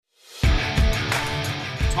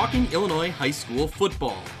Talking Illinois High School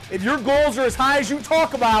Football. If your goals are as high as you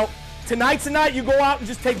talk about, tonight's the night you go out and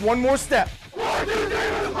just take one more step.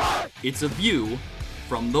 It's a view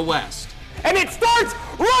from the West. And it starts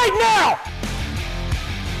right now!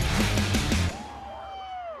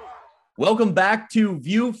 Welcome back to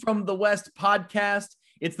View from the West podcast.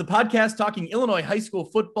 It's the podcast talking Illinois high school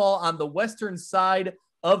football on the western side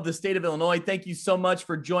of the state of Illinois. Thank you so much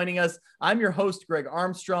for joining us. I'm your host, Greg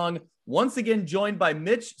Armstrong, once again joined by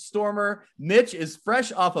Mitch Stormer. Mitch is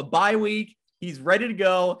fresh off a bye week. He's ready to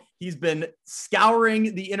go. He's been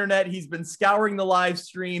scouring the internet. He's been scouring the live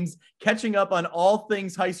streams, catching up on all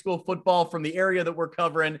things high school football from the area that we're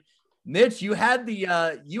covering. Mitch, you had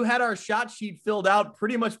our shot sheet filled out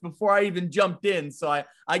pretty much before I even jumped in. So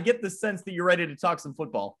I get the sense that you're ready to talk some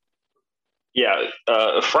football. Yeah.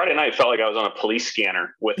 Friday night felt like I was on a police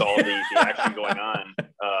scanner with all the action going on.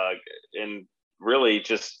 And really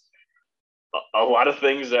just a lot of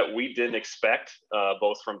things that we didn't expect,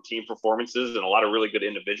 both from team performances and a lot of really good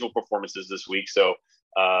individual performances this week. So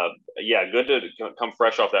good to come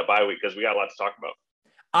fresh off that bye week because we got a lot to talk about.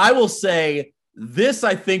 I will say, this,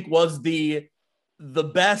 I think, was the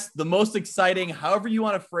best, the most exciting, however you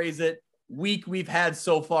want to phrase it, week we've had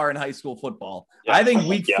so far in high school football. Yeah. I think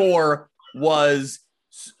week 4 was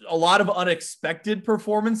a lot of unexpected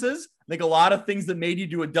performances. I think a lot of things that made you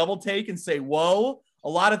do a double take and say, whoa, a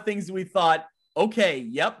lot of things that we thought, okay,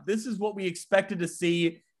 yep, this is what we expected to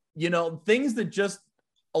see. You know, things that just,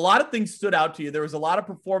 a lot of things stood out to you. There was a lot of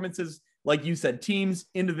performances, like you said, teams,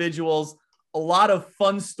 individuals, a lot of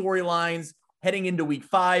fun storylines heading into week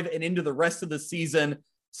 5 and into the rest of the season.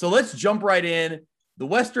 So let's jump right in. The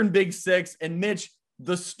Western Big Six. And Mitch,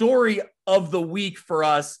 the story of the week for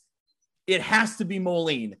us, it has to be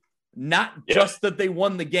Moline. Not just that they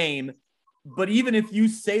won the game, but even if you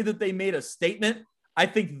say that they made a statement, I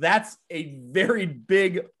think that's a very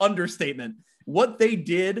big understatement. What they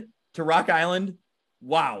did to Rock Island,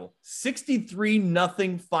 wow,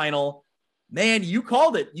 63-0 final. Man, you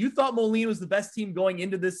called it. You thought Moline was the best team going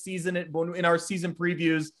into this season in our season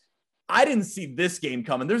previews. I didn't see this game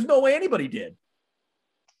coming. There's no way anybody did.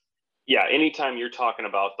 Yeah, anytime you're talking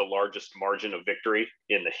about the largest margin of victory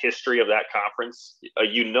in the history of that conference,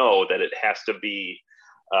 you know that it has to be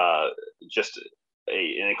just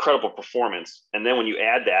an incredible performance. And then when you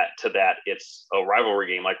add that to that, it's a rivalry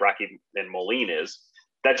game like Rocky and Moline is.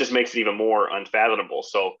 That just makes it even more unfathomable.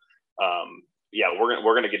 So,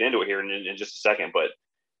 we're gonna get into it here in just a second. But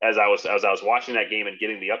as I was watching that game and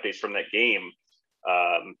getting the updates from that game,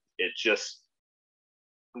 it just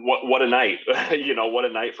what a night, what a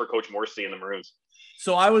night for Coach Morrissey and the Maroons.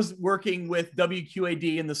 So I was working with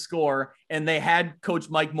WQAD in the Score, and they had Coach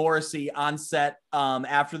Mike Morrissey on set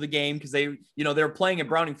after the game because they were playing at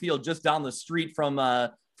Browning Field just down the street from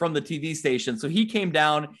the TV station. So he came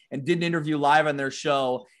down and did an interview live on their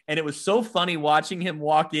show, and it was so funny watching him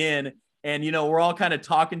walk in. And, we're all kind of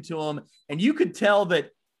talking to him, and you could tell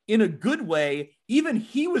that in a good way, even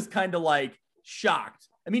he was kind of like shocked.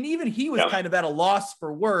 I mean, even he was kind of at a loss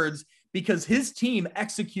for words because his team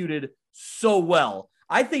executed so well.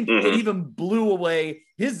 I think it even blew away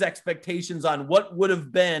his expectations on what would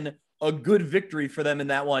have been a good victory for them in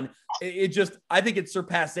that one. I think it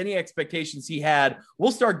surpassed any expectations he had.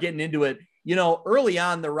 We'll start getting into it. Early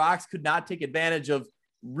on, the Rocks could not take advantage of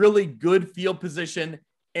really good field position,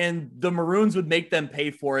 and the Maroons would make them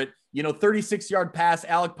pay for it. 36-yard pass,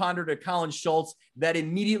 Alec Ponder to Colin Schultz, that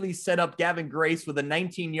immediately set up Gavin Grace with a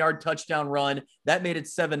 19-yard touchdown run. That made it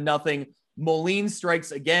 7-0. Moline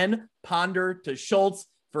strikes again, Ponder to Schultz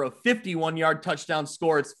for a 51-yard touchdown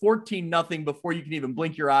score. It's 14-0 before you can even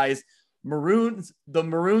blink your eyes. The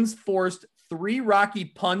Maroons forced 3 Rocky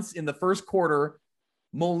punts in the first quarter.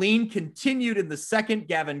 Moline continued in the second.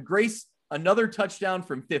 Gavin Grace, another touchdown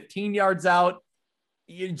from 15 yards out.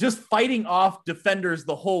 You're just fighting off defenders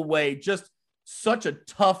the whole way. Just such a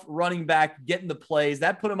tough running back getting the plays.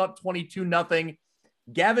 That put him up 22-0.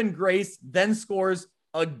 Gavin Grace then scores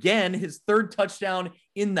again, his third touchdown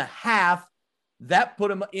in the half. That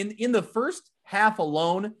put him in the first half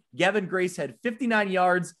alone. Gavin Grace had 59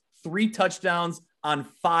 yards, 3 touchdowns on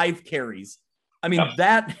 5 carries. I mean,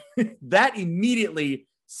 that immediately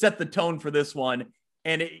set the tone for this one.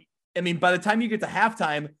 And by the time you get to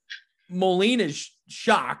halftime, Moline is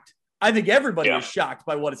shocked. I think everybody is shocked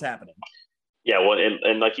by what is happening. Yeah, well,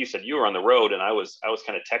 and like you said, you were on the road, and I was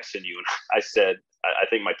kind of texting you, and I said, I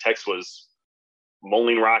think my text was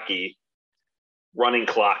Moline Rocky running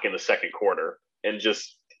clock in the second quarter, and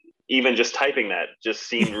just typing that just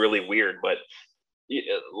seemed really weird. But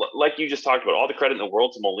like you just talked about, all the credit in the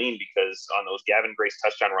world to Moline, because on those Gavin Grace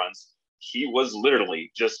touchdown runs, he was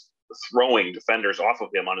literally just throwing defenders off of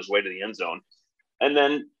him on his way to the end zone. And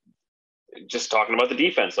then just talking about the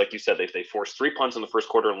defense, like you said, they forced 3 punts in the first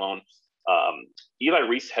quarter alone. Eli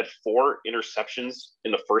Reese had 4 interceptions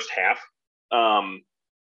in the first half.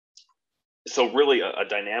 So really a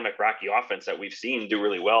dynamic Rocky offense that we've seen do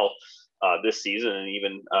really well this season and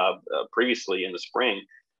even previously in the spring.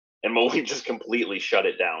 And Moline just completely shut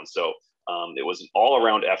it down. So it was an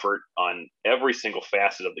all-around effort on every single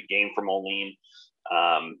facet of the game for Moline.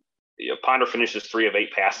 Ponder finishes 3 of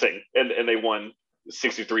 8 passing, and they won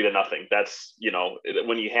 63-0. That's,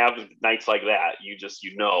 when you have nights like that, you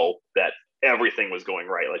know that everything was going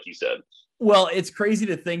right, like you said. Well, it's crazy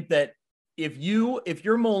to think that if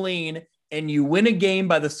you're Moline and you win a game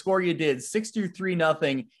by the score you did,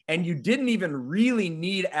 63-0, and you didn't even really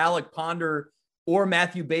need Alec Ponder or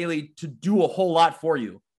Matthew Bailey to do a whole lot for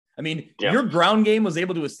you. I mean, your ground game was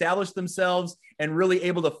able to establish themselves and really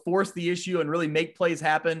able to force the issue and really make plays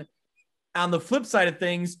happen. On the flip side of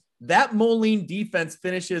things, that Moline defense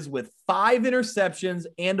finishes with 5 interceptions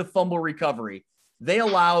and a fumble recovery. They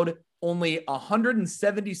allowed only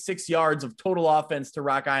 176 yards of total offense to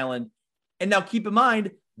Rock Island. And now keep in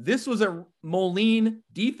mind, this was a Moline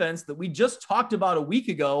defense that we just talked about a week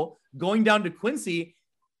ago going down to Quincy,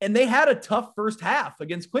 and they had a tough first half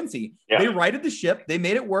against Quincy. Yeah. They righted the ship. They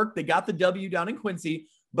made it work. They got the W down in Quincy.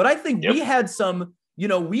 But I think we had some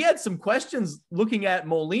questions looking at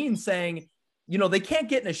Moline saying, they can't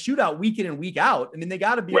get in a shootout week in and week out. I mean, they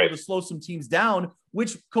got to be able to slow some teams down,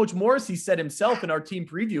 which Coach Morrissey said himself in our team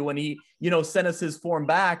preview when he, sent us his form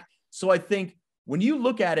back. So I think when you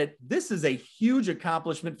look at it, this is a huge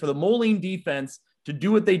accomplishment for the Moline defense to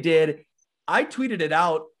do what they did. I tweeted it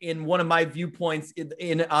out in one of my viewpoints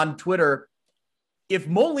on Twitter. If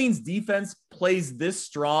Moline's defense plays this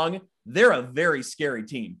strong, they're a very scary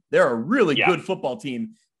team. They're a really good football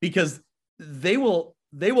team because they will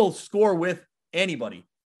score with anybody.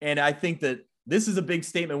 And I think that this is a big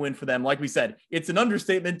statement win for them. Like we said, it's an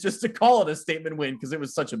understatement just to call it a statement win because it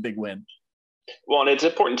was such a big win. Well, and it's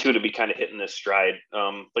important too to be kind of hitting this stride.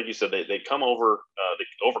 Like you said, they come over, they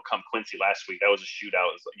overcome Quincy last week. That was a shootout.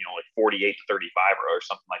 It was, like 48-35 or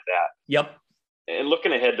something like that. Yep. And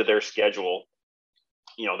looking ahead to their schedule,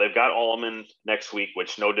 they've got Alleman next week,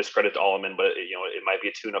 which no discredit to Alleman, but it might be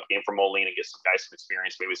a tune-up game for Moline and get some guys some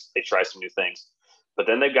experience. Maybe they try some new things. But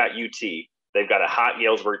then they've got UT. They've got a hot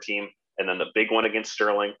Galesburg team, and then the big one against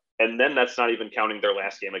Sterling. And then that's not even counting their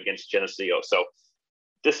last game against Geneseo. So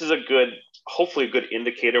this is hopefully a good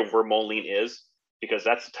indicator of where Moline is, because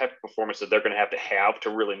that's the type of performance that they're going to have to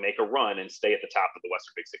really make a run and stay at the top of the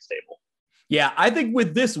Western Big Six table. Yeah, I think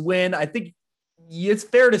with this win, I think it's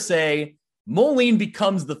fair to say Moline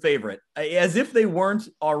becomes the favorite. As if they weren't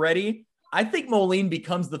already, I think Moline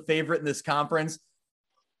becomes the favorite in this conference.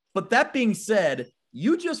 But that being said,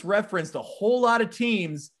 you just referenced a whole lot of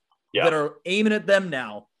teams that are aiming at them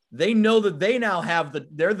now. They know that they now have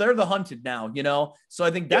they're the hunted now, So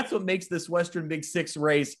I think that's what makes this Western Big Six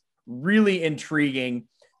race really intriguing.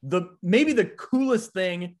 Maybe the coolest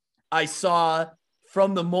thing I saw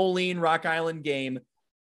from the Moline Rock Island game,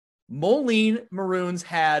 Moline Maroons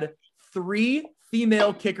had 3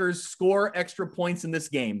 female kickers score extra points in this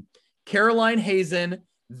game. Caroline Hazen,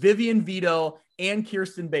 Vivian Vito, and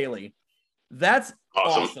Kirsten Bailey. That's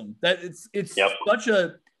awesome. That it's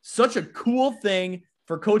such a cool thing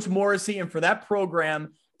for Coach Morrissey and for that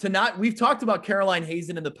program we've talked about Caroline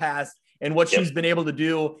Hazen in the past and what she's been able to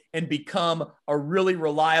do and become a really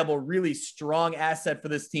reliable, really strong asset for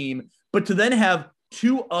this team. But to then have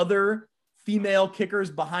 2 other female kickers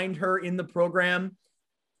behind her in the program,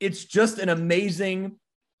 it's just an amazing,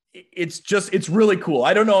 it's really cool.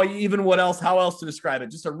 I don't know even how else to describe it.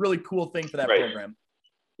 Just a really cool thing for that program.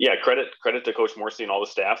 Yeah. Credit to Coach Morrissey and all the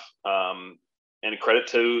staff. And credit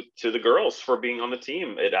to the girls for being on the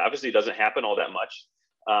team. It obviously doesn't happen all that much.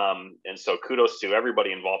 And so kudos to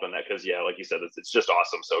everybody involved in that, because like you said, it's just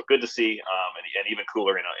awesome. So good to see, and even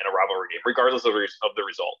cooler in a rivalry game, regardless of the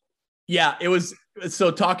result. Yeah, it was. So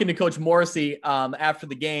talking to Coach Morrissey after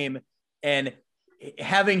the game and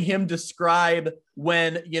having him describe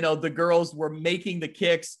when, the girls were making the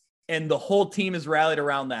kicks and the whole team is rallied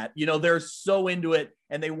around that. They're so into it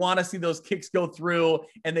and they want to see those kicks go through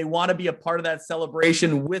and they want to be a part of that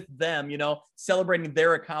celebration with them, celebrating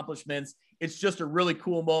their accomplishments. It's just a really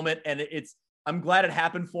cool moment. And I'm glad it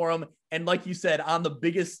happened for them. And like you said, on the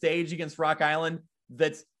biggest stage against Rock Island,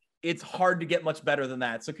 it's hard to get much better than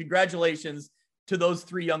that. So congratulations to those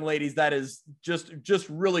 3 young ladies. That is just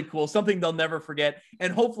really cool. Something they'll never forget.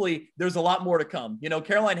 And hopefully there's a lot more to come.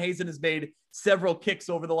 Caroline Hazen has made several kicks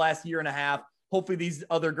over the last year and a half. Hopefully these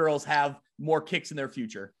other girls have more kicks in their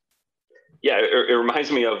future. Yeah, it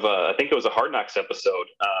reminds me of I think it was a Hard Knocks episode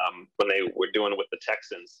when they were doing it with the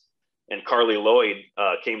Texans, and Carly Lloyd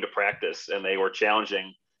came to practice, and they were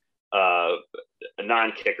challenging uh,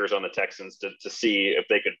 non-kickers on the Texans to see if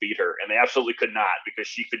they could beat her, and they absolutely could not because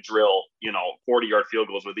she could drill 40-yard field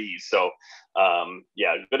goals with ease. So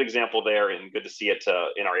yeah, good example there, and good to see it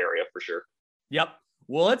in our area for sure. Yep.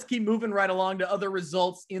 Well, let's keep moving right along to other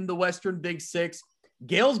results in the Western Big Six.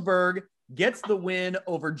 Galesburg gets the win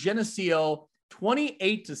over Geneseo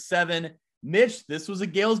 28-7. Mitch, this was a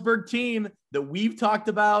Galesburg team that we've talked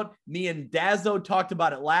about. Me and Dazzo talked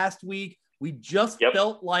about it last week. We just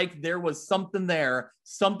felt like there was something there.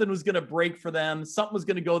 Something was going to break for them. Something was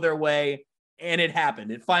going to go their way. And it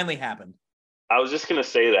happened. It finally happened. I was just going to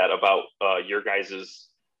say that about your guys'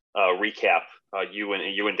 recap, you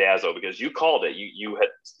and Dazzo, because you called it. You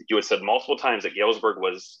had said multiple times that Galesburg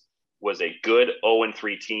was a good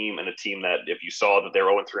 0-3 team, and a team that if you saw that they're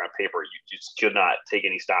 0-3 on paper, you just could not take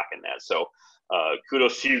any stock in that. So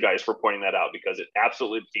kudos to you guys for pointing that out, because it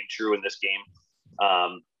absolutely became true in this game.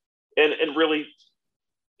 And really,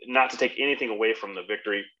 not to take anything away from the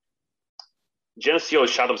victory, Geneseo has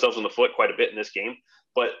shot themselves in the foot quite a bit in this game,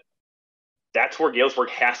 but that's where Galesburg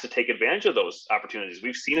has to take advantage of those opportunities.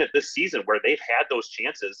 We've seen it this season where they've had those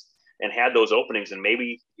chances and had those openings, and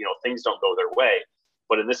maybe things don't go their way.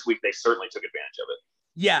 But in this week, they certainly took advantage of it.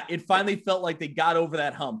 Yeah, it finally felt like they got over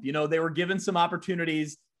that hump. They were given some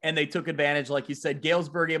opportunities and they took advantage. Like you said,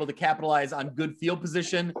 Galesburg able to capitalize on good field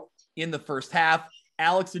position in the first half.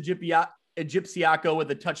 Alex Egyptiaco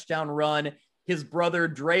with a touchdown run. His brother,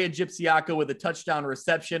 Dre Egyptiaco, with a touchdown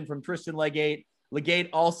reception from Tristan Legate. Legate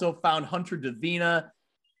also found Hunter Davina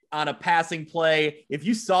on a passing play. If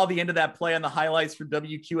you saw the end of that play on the highlights for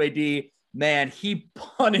WQAD, man, he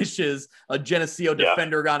punishes a Geneseo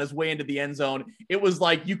defender on his way into the end zone. It was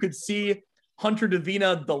like you could see Hunter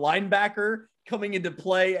Davina, the linebacker, coming into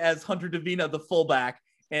play as Hunter Davina, the fullback.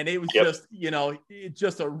 And it was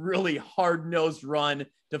just a really hard-nosed run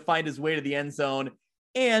to find his way to the end zone.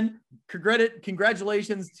 And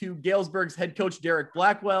congratulations to Galesburg's head coach, Derek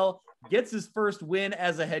Blackwell. Gets his first win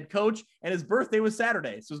as a head coach, and his birthday was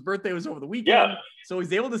Saturday. So his birthday was over the weekend. So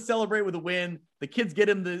he's able to celebrate with a win. The kids get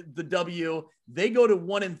him the W. They go to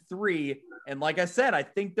 1-3. And like I said, I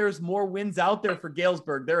think there's more wins out there for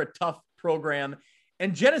Galesburg. They're a tough program.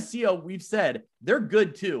 And Geneseo, we've said, they're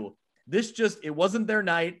good too. It wasn't their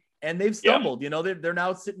night, and they've stumbled. They're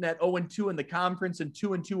now sitting at 0-2 in the conference and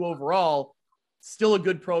 2-2 overall. Still a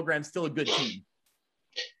good program, still a good team.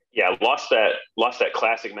 Yeah, lost that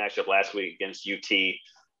classic matchup last week against UT,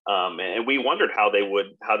 and we wondered how they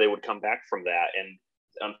would come back from that. And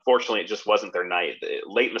unfortunately, it just wasn't their night.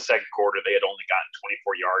 Late in the second quarter, they had only gotten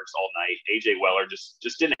 24 yards all night. AJ Weller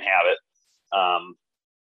just didn't have it.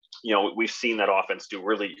 We've seen that offense do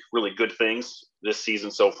really, really good things this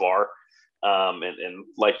season so far. And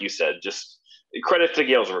like you said, just credit to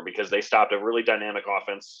Galesburg because they stopped a really dynamic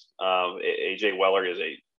offense. AJ Weller is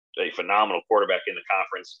a phenomenal quarterback in the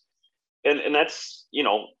conference. And that's,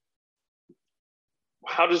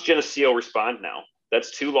 how does Geneseo respond now?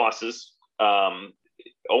 That's 2 losses, 0-2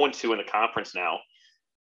 in the conference now.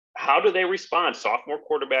 How do they respond? Sophomore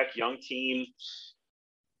quarterback, young team,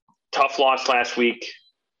 tough loss last week.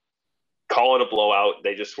 Call it a blowout.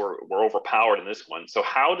 They just were overpowered in this one. So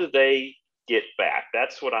how do they get back?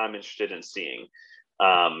 That's what I'm interested in seeing.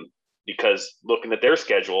 Because looking at their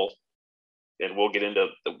schedule, and we'll get into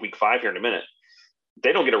the week 5 here in a minute,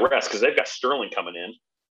 they don't get a rest because they've got Sterling coming in,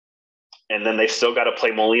 and then they've still got to play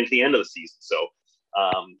Moline at the end of the season. So,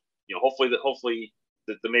 hopefully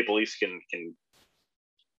the Maple Leafs can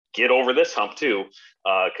get over this hump too,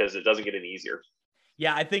 because it doesn't get any easier.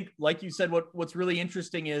 Yeah, I think, like you said, what's really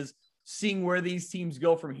interesting is seeing where these teams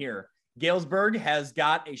go from here. Galesburg has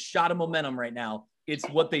got a shot of momentum right now. It's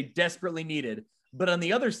what they desperately needed. But on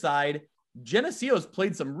the other side, Geneseo's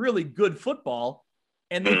played some really good football,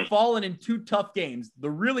 and they've fallen in 2 tough games. The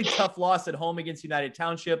really tough loss at home against United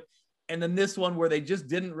Township, and then this one where they just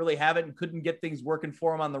didn't really have it and couldn't get things working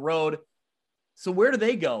for them on the road. So where do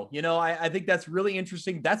they go? I think that's really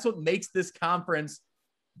interesting. That's what makes this conference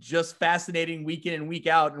just fascinating week in and week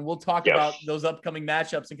out, and we'll talk about those upcoming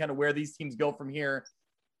matchups and kind of where these teams go from here.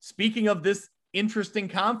 Speaking of this interesting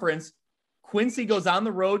conference, Quincy goes on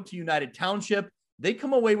the road to United Township. They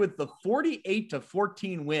come away with the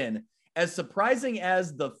 48-14 win. As surprising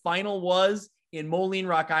as the final was in Moline,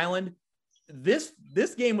 Rock Island, this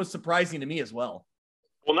game was surprising to me as well.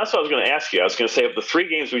 Well, that's what I was going to ask you. I was going to say, of the 3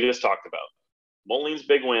 games we just talked about, Moline's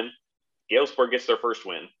big win, Galesburg gets their first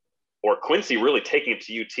win, or Quincy really taking it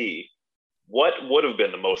to UT, what would have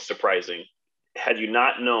been the most surprising had you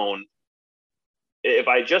not known if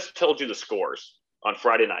I just told you the scores on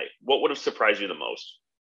Friday night, what would have surprised you the most?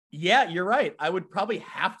 Yeah, you're right. I would probably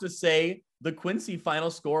have to say the Quincy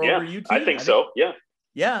final score over UT. I think so. Yeah.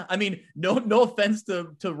 Yeah. I mean, no offense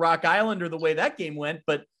to Rock Island or the way that game went,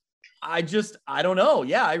 but I don't know.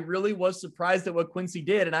 Yeah, I really was surprised at what Quincy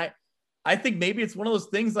did. And I think maybe it's one of those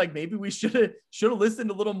things like maybe we should have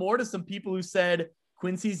listened a little more to some people who said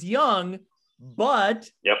Quincy's young, but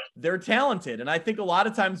they're talented. And I think a lot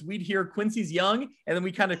of times we'd hear Quincy's young and then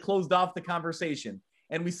we kind of closed off the conversation.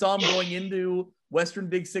 And we saw him going into Western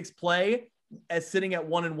Big Six play as sitting at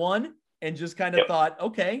 1-1 and just kind of thought,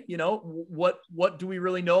 okay, you know, what do we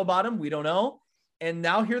really know about him? We don't know. And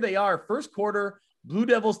now here they are. First quarter, Blue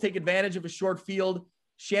Devils take advantage of a short field.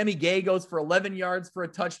 Shammy Gay goes for 11 yards for a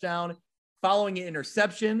touchdown. Following an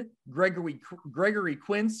interception, Gregory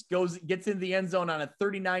Quince gets into the end zone on a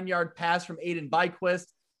 39-yard pass from Aiden Byquist.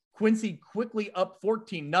 Quincy quickly up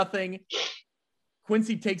 14-0.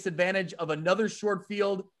 Quincy takes advantage of another short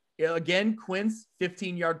field. Again, Quince,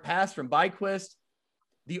 15-yard pass from Byquist.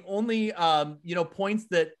 The only, points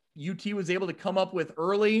that UT was able to come up with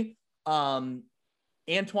early, Antoine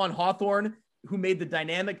Hawthorne, who made the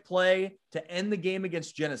dynamic play to end the game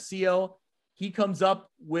against Geneseo. He comes up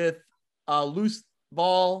with a loose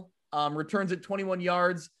ball, returns it 21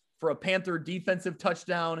 yards for a Panther defensive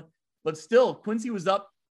touchdown. But still, Quincy was up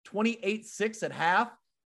 28-6 at half,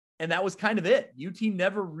 and that was kind of it. UT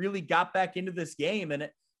never really got back into this game.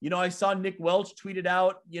 And, I saw Nick Welch tweeted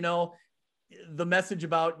out, the message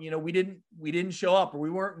about, we didn't show up, or we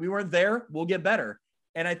weren't there. We'll get better.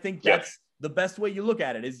 And I think that's the best way you look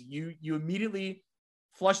at it is you immediately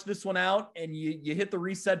flush this one out and you hit the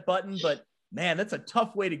reset button. But man, that's a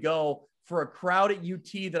tough way to go for a crowd at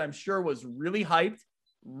UT that I'm sure was really hyped,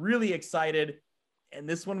 really excited. And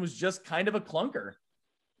this one was just kind of a clunker.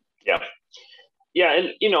 Yeah. Yeah. And,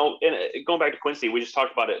 and going back to Quincy, we just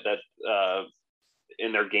talked about it that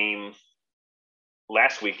in their game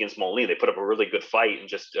last week against Moline, they put up a really good fight and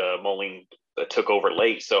just Moline took over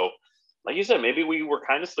late. So like you said, maybe we were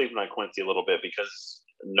kind of sleeping on Quincy a little bit because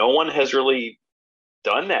no one has really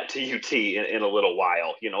done that to UT in a little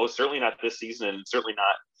while, certainly not this season and certainly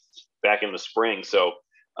not back in the spring. So,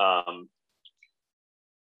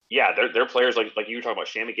 they're players like you were talking about.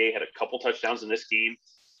 Shammy Gay had a couple touchdowns in this game.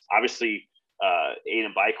 Obviously,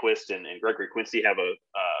 Aiden Byquist and Gregory Quincy have a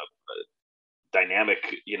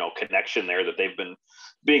dynamic, connection there that they've been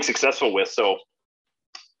being successful with. So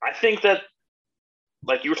I think that,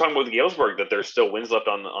 like you were talking about with Galesburg, that there's still wins left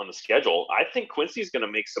on the schedule. I think Quincy's going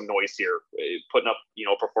to make some noise here, putting up,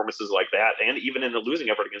 performances like that, and even in the losing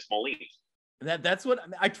effort against Moline. That's what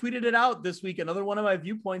I tweeted it out this week. Another one of my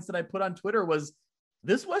viewpoints that I put on Twitter was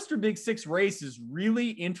this Western Big Six race is really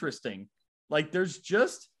interesting. Like there's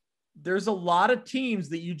a lot of teams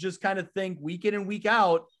that you just kind of think week in and week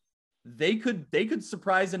out, they could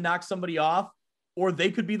surprise and knock somebody off, or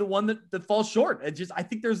they could be the one that falls short. I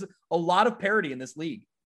think there's a lot of parity in this league.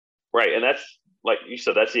 Right. And that's, like you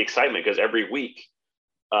said, that's the excitement, because every week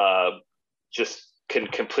just can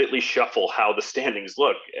completely shuffle how the standings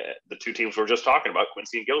look. The two teams we're just talking about,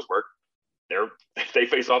 Quincy and Galesburg, they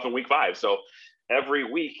face off in week 5. So every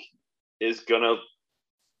week is going to,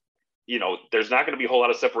 there's not going to be a whole lot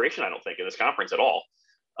of separation, I don't think, in this conference at all.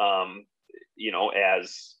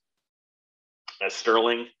 As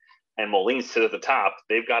Sterling and Moline sit at the top,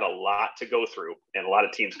 they've got a lot to go through and a lot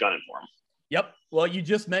of teams gunning for them. Yep. Well, you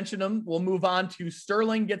just mentioned them. We'll move on to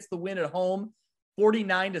Sterling gets the win at home,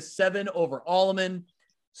 49-7 over Alleman.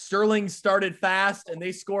 Sterling started fast and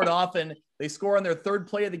they scored off, and they score on their third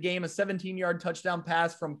play of the game, a 17-yard touchdown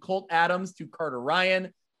pass from Colt Adams to Carter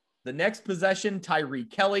Ryan. The next possession, Tyree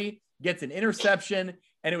Kelly gets an interception,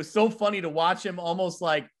 and it was so funny to watch him almost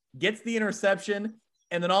like gets the interception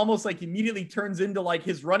and then almost like immediately turns into like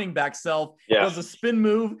his running back self. Does a spin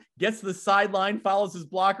move, gets to the sideline, follows his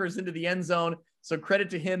blockers into the end zone. So credit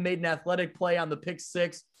to him, made an athletic play on the pick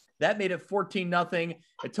 6. That made it 14-0.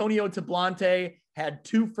 Antonio Tablante had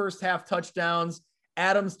 2 first-half touchdowns.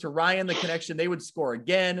 Adams to Ryan, the connection, they would score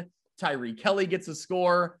again. Tyree Kelly gets a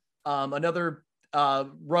score. Another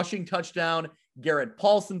rushing touchdown. Garrett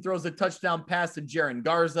Paulson throws a touchdown pass to Jaron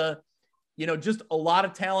Garza. Just a lot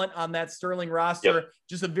of talent on that Sterling roster. Yep.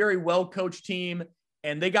 Just a very well-coached team.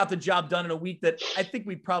 And they got the job done in a week that I think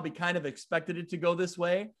we probably kind of expected it to go this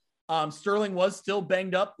way. Sterling was still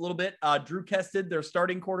banged up a little bit. Drew Kested, their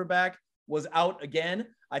starting quarterback, was out again.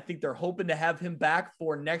 I think they're hoping to have him back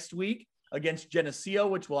for next week against Geneseo,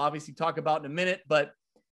 which we'll obviously talk about in a minute. But,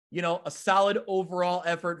 a solid overall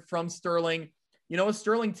effort from Sterling. A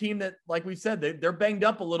Sterling team that, like we said, they're banged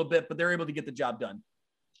up a little bit, but they're able to get the job done.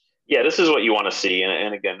 Yeah, this is what you want to see.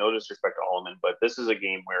 And again, no disrespect to Alleman, but this is a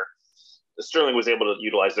game where Sterling was able to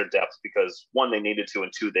utilize their depth because, one, they needed to,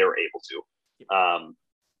 and two, they were able to.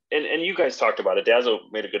 And you guys talked about it. Dazo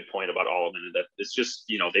made a good point about Alleman, that it's just,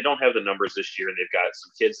 they don't have the numbers this year, and they've got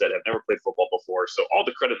some kids that have never played football before. So all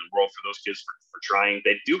the credit in the world for those kids for trying.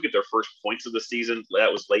 They do get their first points of the season.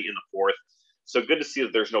 That was late in the fourth. So good to see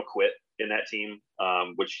that there's no quit in that team,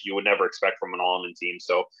 which you would never expect from an Alleman team.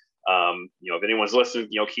 So, if anyone's listening,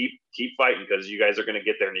 keep fighting, because you guys are going to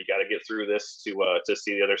get there, and you got to get through this to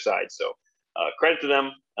see the other side. So credit to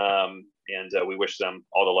them, and we wish them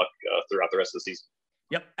all the luck throughout the rest of the season.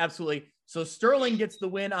 Yep, absolutely. So Sterling gets the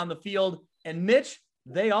win on the field, and Mitch,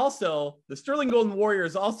 the Sterling Golden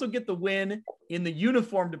Warriors also get the win in the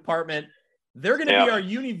uniform department. They're going to be our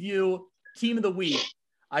UniView team of the week.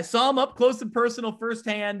 I saw them up close and personal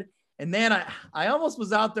firsthand, and man, I almost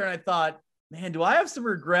was out there and I thought, man, do I have some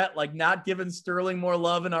regret like not giving Sterling more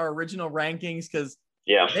love in our original rankings? Because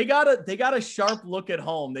they got a sharp look at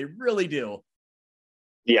home. They really do.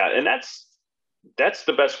 Yeah, and that's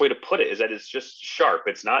the best way to put it, is that it's just sharp.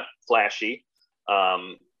 It's not flashy.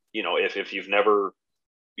 If you've never,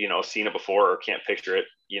 seen it before or can't picture it,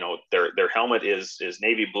 their helmet is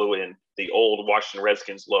navy blue in the old Washington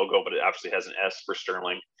Redskins logo, but it obviously has an S for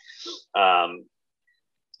Sterling.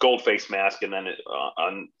 Gold face mask, and then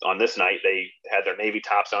on this night they had their navy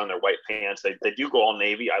tops on, their white pants. They do go all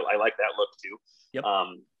navy. I like that look too. Yep.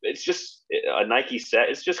 It's just a Nike set.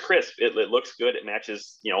 It's just crisp. It looks good. It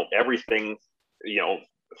matches everything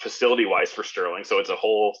facility wise for Sterling. So it's a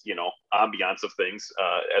whole ambiance of things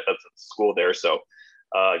at the school there. So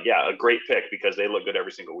a great pick, because they look good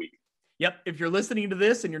every single week. Yep. If you're listening to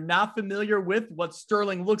this and you're not familiar with what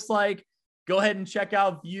Sterling looks like, go ahead and check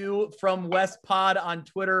out View from West Pod on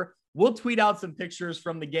Twitter. We'll tweet out some pictures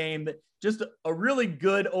from the game. Just a really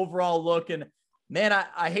good overall look. And man,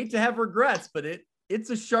 I hate to have regrets, but it's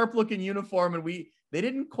a sharp looking uniform, and they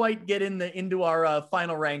didn't quite get into our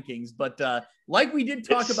final rankings. But like we did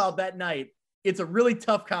talk about that night, it's a really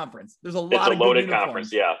tough conference. There's a lot of loaded good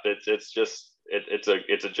uniforms. Conference. Yeah,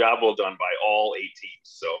 it's a job well done by all 8 teams.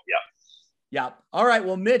 So yeah. All right.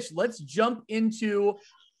 Well, Mitch, let's jump into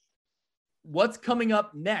what's coming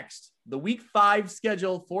up next. The Week 5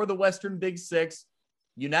 schedule for the Western Big Six.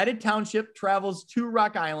 United Township travels to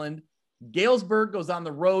Rock Island. Galesburg goes on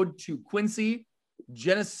the road to Quincy.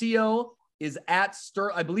 Geneseo is at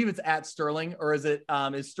I believe it's at Sterling, or is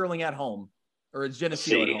Sterling at home, or is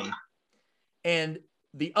Geneseo at home? And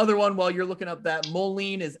the other one, while you're looking up that,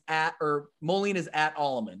 Moline is at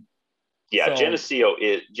Alleman. Yeah, so,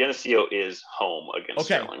 Geneseo is home against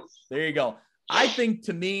Sterling. There you go. I think,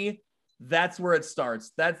 to me, that's where it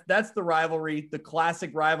starts. That's the rivalry, the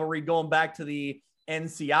classic rivalry, going back to the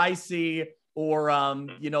NCIC, or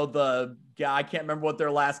I can't remember what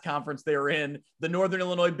their last conference they were in, the Northern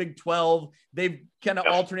Illinois Big 12. They've kind of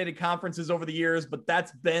alternated conferences over the years, but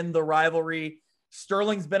that's been the rivalry.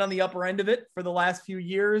 Sterling's been on the upper end of it for the last few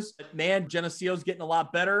years. Man, Geneseo's getting a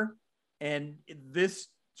lot better, and this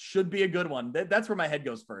should be a good one. That's where my head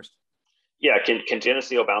goes first. Yeah, can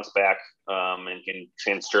Geneseo bounce back, and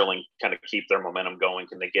can Sterling kind of keep their momentum going?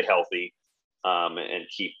 Can they get healthy, and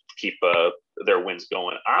keep their wins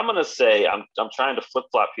going? I'm gonna say I'm trying to flip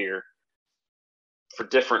flop here for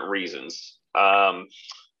different reasons.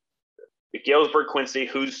 Galesburg, Quincy,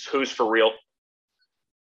 who's for real?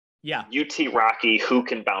 Yeah. UT Rocky, who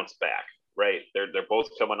can bounce back? Right, they're both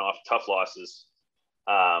coming off tough losses,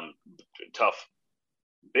 tough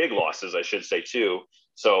big losses, I should say too.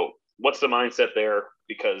 So what's the mindset there?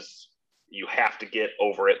 Because you have to get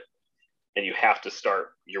over it, and you have to start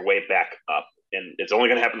your way back up. And it's only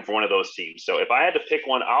going to happen for one of those teams. So if I had to pick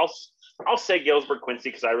one, I'll say Galesburg, Quincy,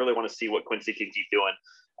 because I really want to see what Quincy can keep doing,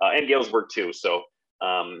 and Galesburg too. So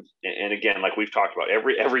and again, like we've talked about,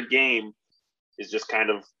 every game is just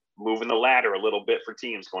kind of moving the ladder a little bit for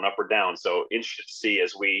teams going up or down. So interested to see,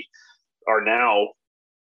 as we are now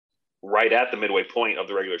right at the midway point of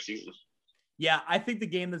the regular season. Yeah, I think the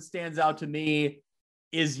game that stands out to me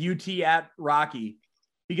is UT at Rocky,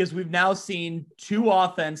 because we've now seen two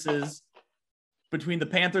offenses between the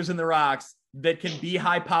Panthers and the Rocks that can be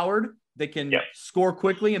high-powered, that can score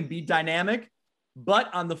quickly and be dynamic.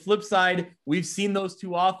 But on the flip side, we've seen those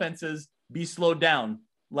two offenses be slowed down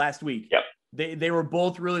last week. Yep. They were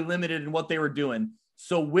both really limited in what they were doing.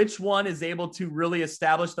 So which one is able to really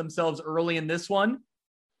establish themselves early in this one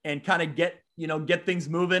and kind of get things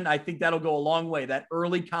moving? I think that'll go a long way, that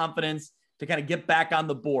early confidence to kind of get back on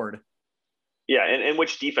the board. Yeah, and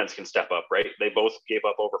which defense can step up, right? They both gave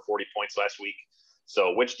up over 40 points last week.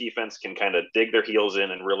 So which defense can kind of dig their heels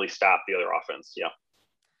in and really stop the other offense? Yeah.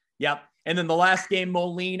 Yep. And then the last game,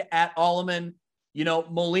 Moline at Alleman. You know,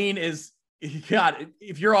 Moline is, God,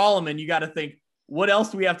 if you're Alleman, you got to think, what else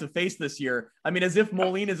do we have to face this year? I mean, as if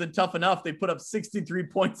Moline isn't tough enough. They put up 63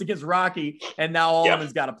 points against Rocky, and now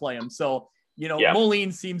Alleman's got to play them. So, you know,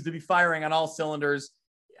 Moline seems to be firing on all cylinders.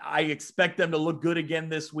 I expect them to look good again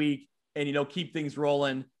this week and, you know, keep things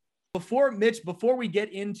rolling. Before we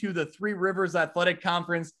get into the Three Rivers Athletic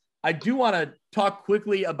Conference, I do want to talk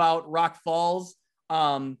quickly about Rock Falls.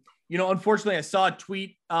 You know, unfortunately, I saw a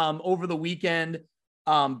tweet over the weekend.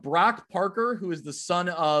 Brock Parker, who is the son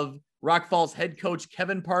of Rock Falls head coach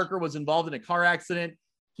Kevin Parker, was involved in a car accident.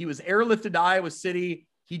 He was airlifted to Iowa City.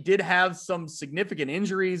 He did have some significant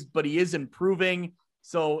injuries, but he is improving.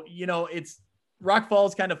 So, you know, it's Rock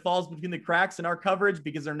Falls kind of falls between the cracks in our coverage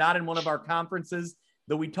because they're not in one of our conferences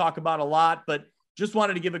that we talk about a lot, but just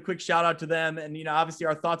wanted to give a quick shout out to them. And, you know, obviously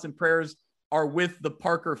our thoughts and prayers are with the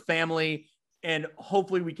Parker family, and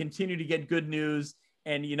hopefully we continue to get good news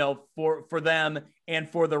and, you know, for them and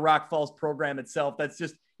for the Rock Falls program itself. That's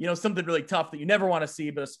just, you know, something really tough that you never want to see,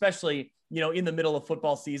 but especially, you know, in the middle of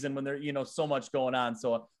football season when there's, you know, so much going on.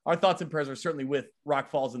 So our thoughts and prayers are certainly with Rock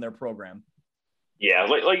Falls and their program. Yeah,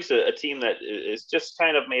 like you said, a team that is just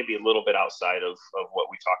kind of maybe a little bit outside of what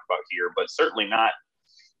we talk about here, but certainly not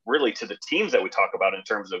really to the teams that we talk about in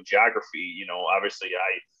terms of geography. You know, obviously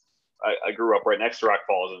I grew up right next to Rock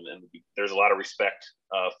Falls, and there's a lot of respect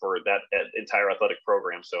for that entire athletic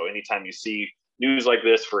program. So anytime you see news like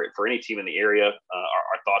this for any team in the area,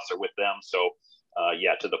 our thoughts are with them. So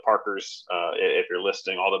yeah, to the Parkers, if you're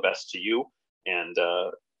listening, all the best to you, and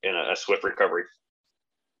a swift recovery.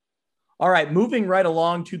 All right, moving right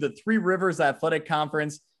along to the Three Rivers Athletic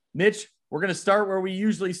Conference. Mitch, we're going to start where we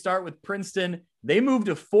usually start with Princeton. They moved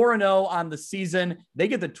to 4-0 on the season. They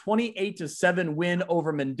get the 28-7 win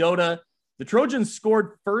over Mendota. The Trojans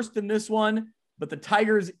scored first in this one, but the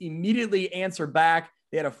Tigers immediately answer back.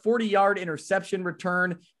 They had a 40-yard interception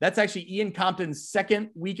return. That's actually Ian Compton's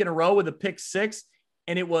second week in a row with a pick six,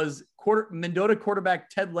 and it was Mendota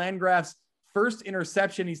quarterback Ted Landgraf's first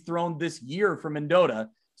interception he's thrown this year for Mendota.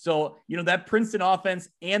 So, you know, that Princeton offense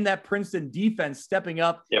and that Princeton defense stepping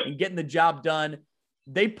up and getting the job done.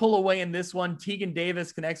 They pull away in this one. Tegan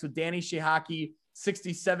Davis connects with Danny Shihaki,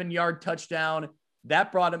 67-yard touchdown.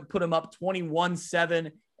 That put him up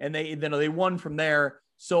 21-7, and they won from there.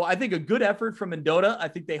 So I think a good effort from Mendota. I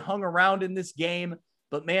think they hung around in this game.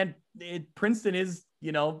 But, man, Princeton is,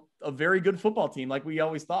 you know, a very good football team like we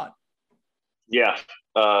always thought. Yeah.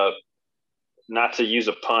 Not to use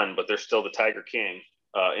a pun, but they're still the Tiger King.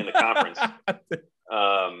 In the conference.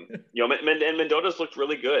 You know, and Mendota's looked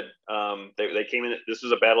really good. They came in, this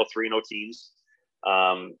was a battle of 3-0 teams.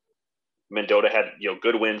 Mendota had, you know,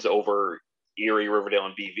 good wins over Erie, Riverdale,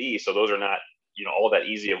 and BV. So those are not, you know, all that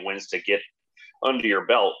easy of wins to get under your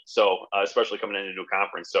belt. So especially coming into a new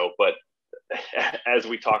conference. So, but as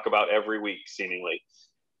we talk about every week, seemingly,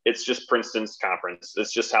 it's just Princeton's conference.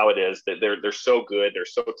 It's just how it is. They're so good. They're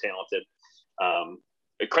so talented.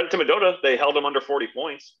 Credit to Mendota, they held them under 40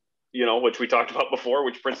 points, you know, which we talked about before,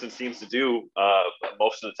 which Princeton seems to do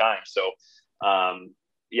most of the time. So,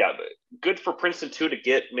 yeah, good for Princeton, too, to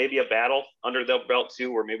get maybe a battle under their belt,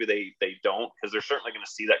 too, or maybe they don't, because they're certainly going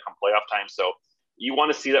to see that come playoff time. So you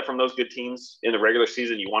want to see that from those good teams in the regular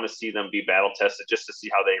season. You want to see them be battle-tested just to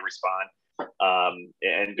see how they respond.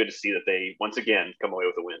 And good to see that they, once again, come away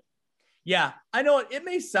with a win. Yeah, I know it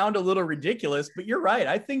may sound a little ridiculous, but you're right.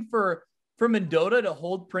 I think for Mendota to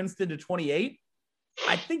hold Princeton to 28,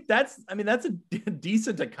 I think that's a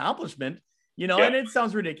decent accomplishment, you know, and it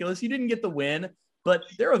sounds ridiculous. You didn't get the win, but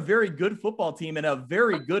they're a very good football team and a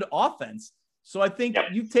very good offense. So I think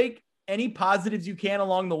you take any positives you can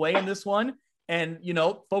along the way in this one and, you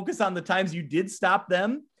know, focus on the times you did stop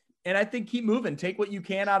them. And I think keep moving, take what you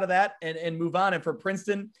can out of that and move on. And for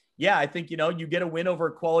Princeton, yeah, I think, you know, you get a win over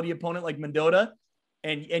a quality opponent like Mendota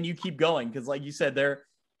and you keep going. Because like you said,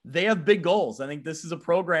 they have big goals. I think this is a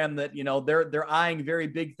program that, you know, they're eyeing very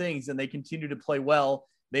big things and they continue to play well.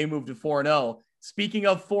 They moved to 4-0. Speaking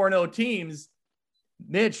of 4-0 teams,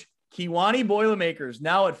 Mitch, Kewanee Boilermakers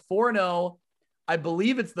now at 4-0. I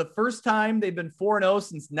believe it's the first time they've been 4-0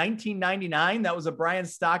 since 1999. That was a Brian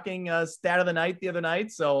Stocking stat of the night the other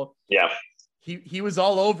night. So yeah, he was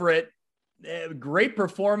all over it. Great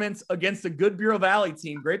performance against a good Bureau Valley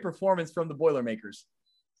team. Great performance from the Boilermakers.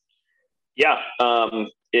 Yeah.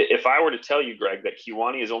 If I were to tell you, Greg, that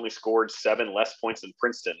Kewanee has only scored 7 less points than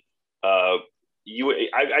Princeton,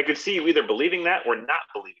 I could see you either believing that or not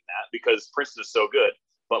believing that because Princeton is so good,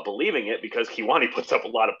 but believing it because Kewanee puts up a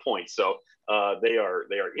lot of points. So they are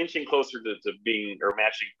inching closer to being or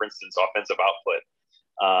matching Princeton's offensive output.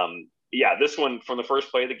 yeah, this one from the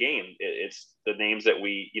first play of the game, it's the names that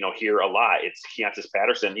we, hear a lot. It's Keontae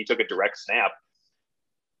Patterson. He took a direct snap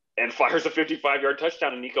and fires a 55-yard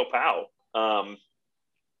touchdown to Nico Powell.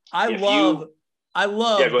 I love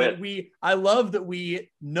that we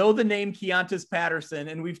know the name Keontae Patterson,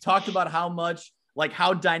 and we've talked about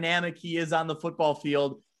how dynamic he is on the football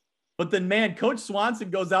field. But then, man, Coach Swanson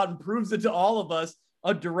goes out and proves it to all of us.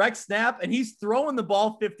 A direct snap, and he's throwing the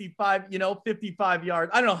ball 55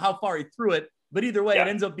 yards. I don't know how far he threw it, but either way, It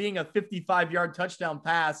ends up being a 55-yard touchdown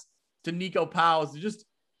pass to Nico Powell.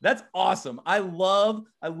 That's awesome. I love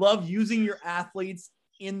using your athletes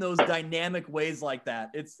in those dynamic ways like that.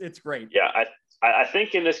 It's great. Yeah, I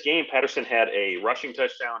think in this game, Patterson had a rushing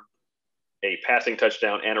touchdown, a passing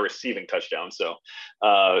touchdown, and a receiving touchdown. So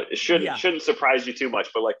it shouldn't surprise you too much.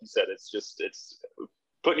 But like you said, it's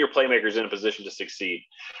putting your playmakers in a position to succeed.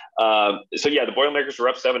 The Boilermakers were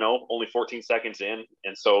up 7-0, only 14 seconds in.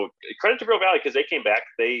 And so credit to Bureau Valley because they came back.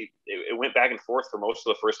 It went back and forth for most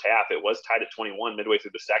of the first half. It was tied at 21 midway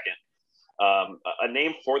through the second. A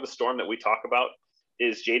name for the Storm that we talk about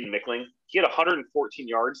is Jaden Mickling. He had 114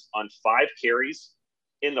 yards on 5 carries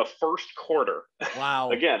in the first quarter.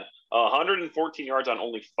 Wow. Again, 114 yards on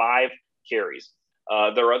only 5 carries.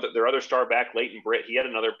 Their other star back, Leighton Britt, he had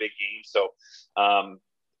another big game. So,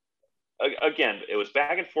 again, it was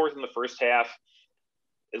back and forth in the first half.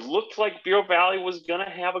 It looked like Bureau Valley was going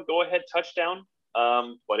to have a go-ahead touchdown,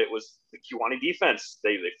 but it was the Kewanee defense.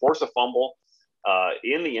 They forced a fumble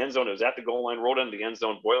in the end zone. It was at the goal line, rolled into the end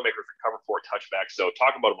zone. Boilermakers recovered for a touchback. So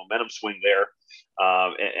talk about a momentum swing there.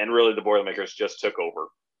 And really the Boilermakers just took over.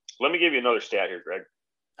 Let me give you another stat here, Greg.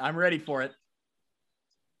 I'm ready for it.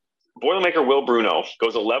 Boilermaker Will Bruno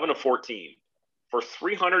goes 11 of 14 for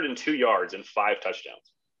 302 yards and 5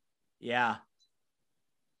 touchdowns. Yeah.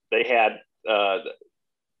 They had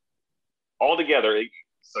altogether,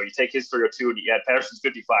 so you take his 302 and you add Patterson's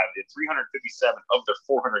 55, they had 357 of their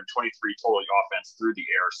 423 total offense through the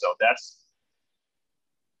air. So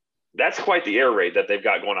that's quite the air raid that they've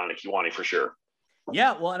got going on in Kewanee for sure.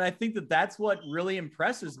 Yeah, well, and I think that's what really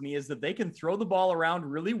impresses me is that they can throw the ball around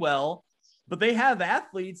really well, but they have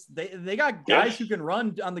athletes. They got guys who can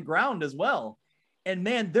run on the ground as well. And,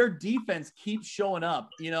 man, their defense keeps showing up.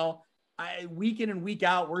 Week in and week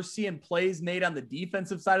out, we're seeing plays made on the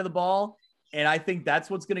defensive side of the ball, and I think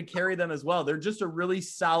that's what's going to carry them as well. They're just a really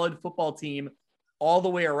solid football team all the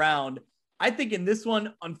way around. I think in this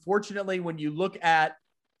one, unfortunately, when you look at,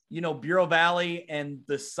 Bureau Valley and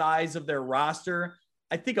the size of their roster,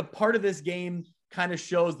 I think a part of this game kind of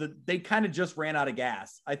shows that they kind of just ran out of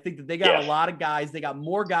gas. I think that they got a lot of guys. They got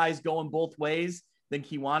more guys going both ways than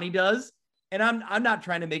Kewanee does. And I'm not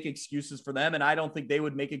trying to make excuses for them, and I don't think they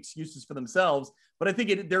would make excuses for themselves. But I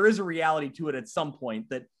think there is a reality to it at some point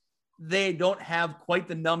that they don't have quite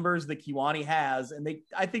the numbers that Kewanee has, and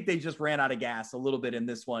I think they just ran out of gas a little bit in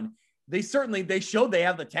this one. They showed they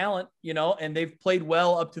have the talent, and they've played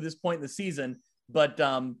well up to this point in the season. But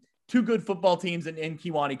two good football teams, and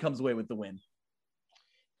Kewanee comes away with the win.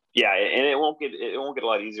 Yeah, and it won't get a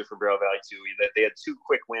lot easier for Bureau Valley too. They had 2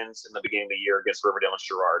 quick wins in the beginning of the year against Riverdale and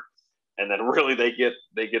Sherrard. And then really they get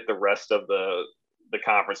the rest of the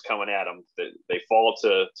conference coming at them. They fall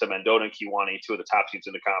to Mendota and Kewanee, 2 of the top teams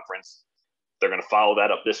in the conference. They're going to follow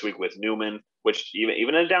that up this week with Newman, which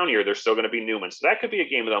even in a down year, they're still going to be Newman. So that could be a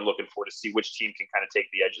game that I'm looking for to see which team can kind of take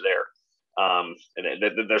the edge there.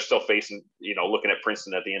 And they're still facing, looking at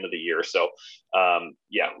Princeton at the end of the year. So,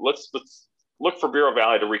 let's look for Bureau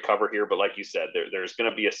Valley to recover here. But like you said, there's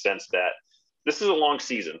going to be a sense that this is a long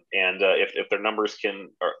season, and if their numbers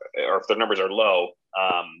or if their numbers are low,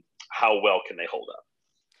 how well can they hold up?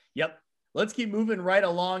 Yep. Let's keep moving right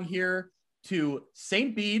along here to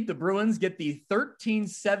St. Bede. The Bruins get the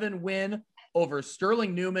 13-7 win over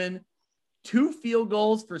Sterling Newman. 2 field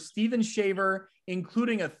goals for Steven Shaver,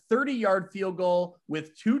 including a 30-yard field goal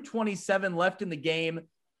with 2:27 left in the game.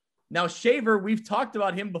 Now, Shaver, we've talked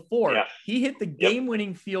about him before. Yeah. He hit the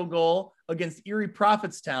game-winning field goal against Erie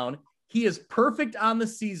Prophetstown. He is perfect on the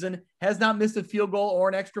season, has not missed a field goal or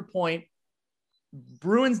an extra point.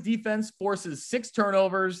 Bruins defense forces 6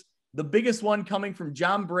 turnovers, the biggest one coming from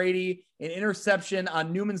John Brady, an interception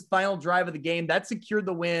on Newman's final drive of the game. That secured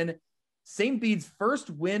the win. St. Bede's first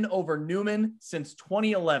win over Newman since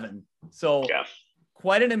 2011. So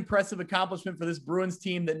quite an impressive accomplishment for this Bruins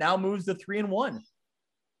team that now moves to 3-1.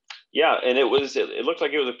 Yeah, and it looked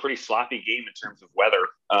like it was a pretty sloppy game in terms of weather.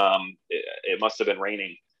 It must have been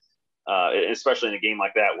raining. Especially in a game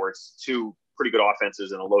like that where it's 2 pretty good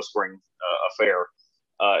offenses in a low-scoring affair.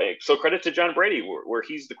 So credit to John Brady, where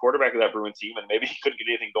he's the quarterback of that Bruin team, and maybe he couldn't get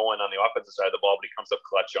anything going on the offensive side of the ball, but he comes up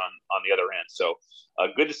clutch on the other end. So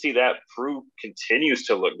good to see that. Prue continues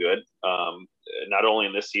to look good, not only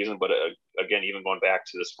in this season, but again, even going back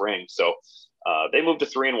to the spring. So they moved to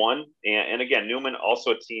 3-1, and again, Newman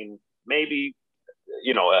also a team maybe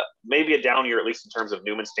maybe a down year at least in terms of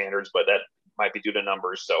Newman standards, but that might be due to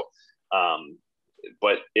numbers. So,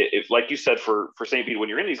 but if like you said for St. Pete, when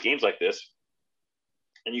you're in these games like this,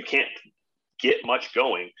 and you can't get much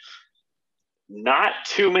going, not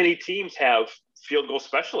too many teams have field goal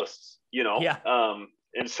specialists, Yeah.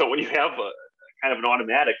 And so when you have a kind of an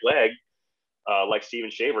automatic leg like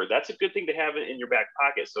Steven Shaver, that's a good thing to have in your back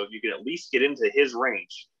pocket. So if you can at least get into his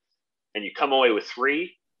range and you come away with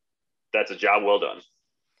 3, that's a job well done.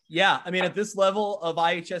 Yeah, I mean, at this level of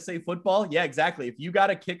IHSA football, yeah, exactly. If you got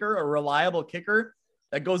a kicker, a reliable kicker,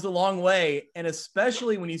 that goes a long way. And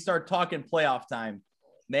especially when you start talking playoff time,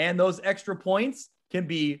 man, those extra points can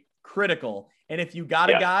be critical. And if you got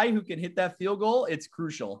a guy who can hit that field goal, it's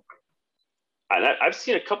crucial. I've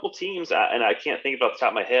seen a couple teams, and I can't think off the top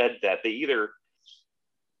of my head, that they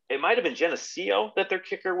it might have been Geneseo that their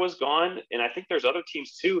kicker was gone. And I think there's other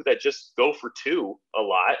teams too that just go for 2 a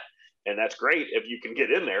lot. And that's great if you can get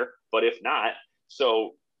in there, but if not,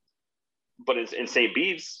 but in St.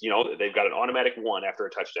 Bede's, they've got an automatic 1 after a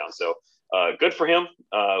touchdown. So good for him.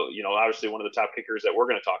 Obviously one of the top kickers that we're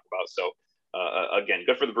going to talk about. So again,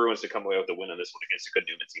 good for the Bruins to come away with the win on this one against a good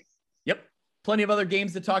Newman team. Yep. Plenty of other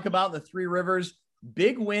games to talk about in the Three Rivers.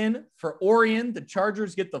 Big win for Orion. The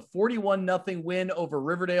Chargers get the 41-0 win over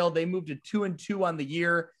Riverdale. They moved to 2-2 on the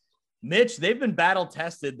year. Mitch, they've been battle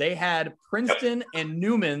tested. They had Princeton and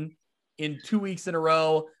Newman in 2 weeks in a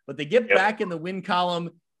row, but they get back in the win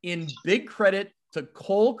column in big credit to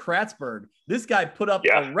Cole Kratzberg. This guy put up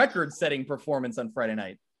a record-setting performance on Friday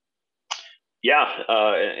night. Yeah,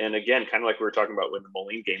 and again, kind of like we were talking about with the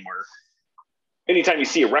Moline game, where anytime you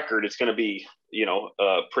see a record, it's going to be,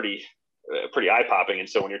 pretty eye-popping. And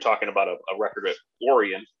so when you're talking about a record at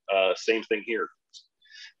Orion, same thing here.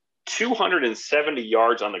 270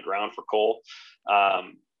 yards on the ground for Cole,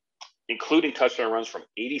 including touchdown runs from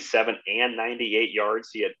 87 and 98 yards.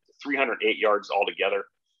 He had 308 yards altogether.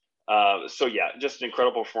 So yeah, just an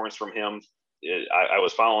incredible performance from him. I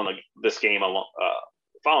was following this game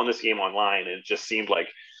online, and it just seemed like,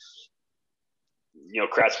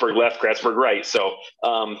 Kratzberg left, Kratzberg right. So,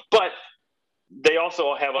 but they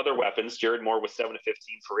also have other weapons. Jared Moore was 7 of 15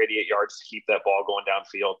 for 88 yards to keep that ball going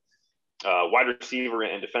downfield. Wide receiver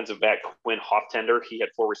and defensive back Quinn Hoftender, he had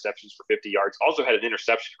 4 receptions for 50 yards. Also had an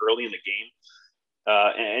interception early in the game.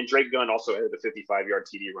 And Drake Gunn also had a 55-yard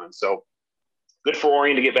TD run. So good for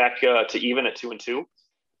Orion to get back to even at 2-2.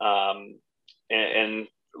 And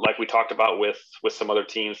like we talked about with some other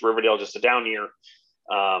teams, Riverdale just a down year.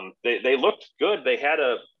 They looked good. They had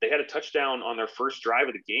a touchdown on their first drive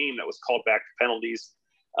of the game that was called back to penalties.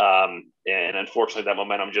 And unfortunately that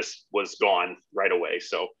momentum just was gone right away.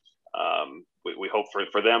 So we hope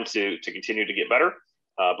for them to continue to get better.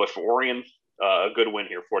 But for Orion, a good win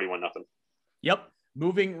here, 41-0. Yep.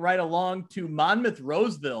 Moving right along to Monmouth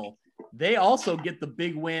Roseville. They also get the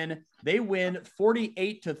big win. They win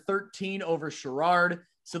 48-13 over Sherrard.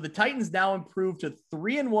 So the Titans now improve to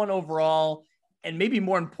 3-1 overall. And maybe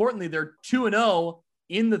more importantly, they're 2-0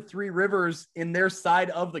 in the Three Rivers in their side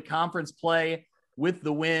of the conference play with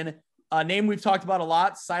the win. A name we've talked about a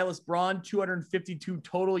lot, Silas Braun, 252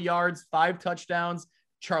 total yards, 5 touchdowns.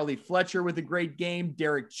 Charlie Fletcher with a great game.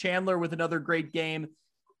 Derek Chandler with another great game.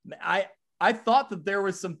 I thought that there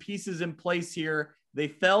was some pieces in place here. They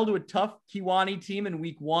fell to a tough Kewanee team in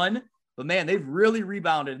week 1, but man, they've really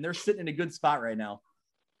rebounded and they're sitting in a good spot right now.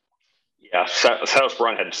 Yeah, Silas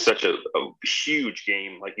Braun had such a huge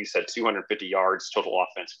game. Like you said, 250 yards, total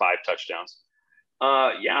offense, 5 touchdowns.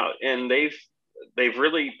 And they've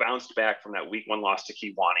really bounced back from that week 1 loss to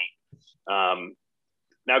Kewanee.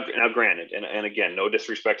 Now granted, and again, no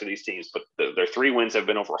disrespect to these teams, but their 3 wins have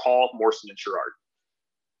been over Hall, Morrison, and Sherrard.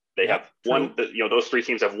 They have one, those 3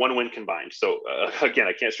 teams have 1 win combined. So again,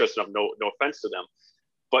 I can't stress enough, no offense to them,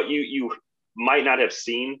 but you might not have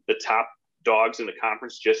seen the top dogs in the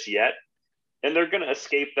conference just yet. And they're going to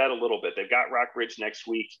escape that a little bit. They've got Rockridge next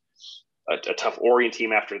week, a tough Orion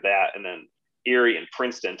team after that, and then Erie and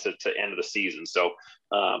Princeton to end of the season. So,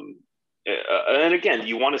 and again,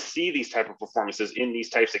 you want to see these type of performances in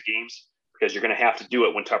these types of games because you're going to have to do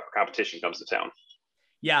it when tougher competition comes to town.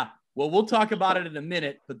 Yeah, well, we'll talk about it in a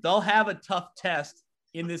minute, but they'll have a tough test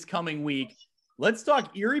in this coming week. Let's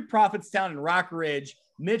talk Erie, Prophetstown, and Rockridge.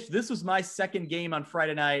 Mitch, this was my second game on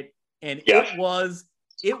Friday night, and it was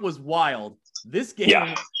wild. This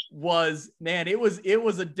game was, man, it was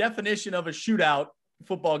a definition of a shootout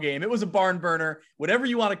football game. It was a barn burner, whatever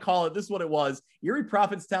you want to call it. This is what it was. Erie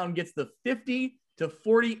Prophetstown gets the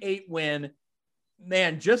 50-48 win.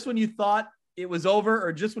 Man, just when you thought it was over,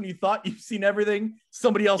 or just when you thought you've seen everything,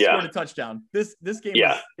 somebody else scored a touchdown. This game,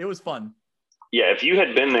 it was fun. Yeah, if you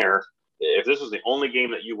had been there, if this was the only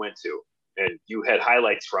game that you went to and you had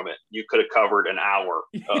highlights from it, you could have covered an hour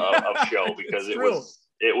of show, because it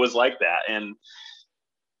was like that. And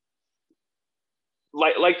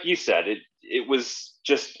like you said, it was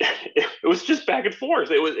just back and forth.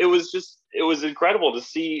 It was incredible to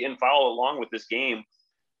see and follow along with this game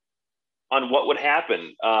on what would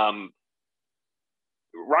happen.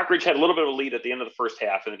 Rockridge had a little bit of a lead at the end of the first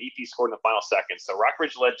half, and then EP scored in the final seconds. So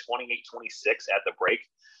Rockridge led 28-26 at the break,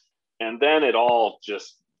 and then it all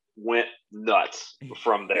just went nuts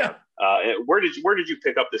from there. Where did you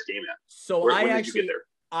pick up this game at? So when did you get there?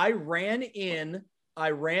 I ran in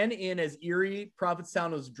as Erie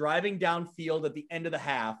Prophetstown was driving downfield at the end of the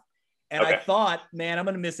half, and I thought, man, I'm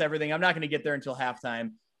going to miss everything. I'm not going to get there until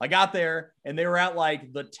halftime. I got there, and they were at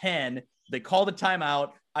like the 10. They called a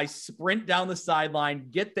timeout. I sprint down the sideline,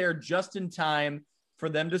 get there just in time for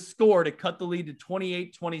them to score to cut the lead to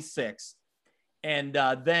 28-26. And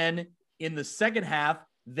then in the second half,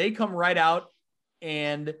 they come right out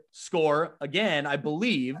and score again, I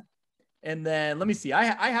believe. And then let me see.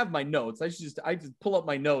 I have my notes. I just pull up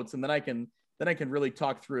my notes, and then I can really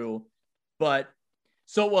talk through. But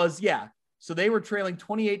so it was, so they were trailing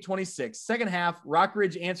 28-26. Second half,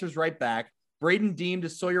 Rockridge answers right back. Braden Deem to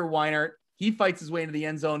Sawyer Weinert. He fights his way into the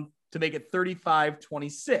end zone to make it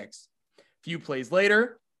 35-26. A few plays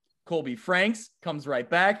later, Colby Franks comes right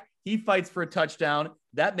back. He fights for a touchdown.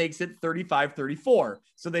 That makes it 35-34.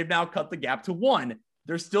 So they've now cut the gap to 1.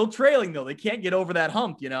 They're still trailing, though. They can't get over that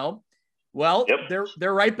hump, Well,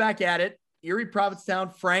 they're right back at it. Erie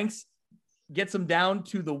Prophetstown, Franks gets them down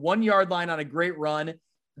to the 1 yard line on a great run.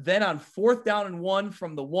 Then on 4th down and 1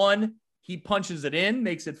 from the 1, he punches it in,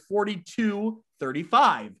 makes it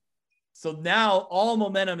 42-35. So now all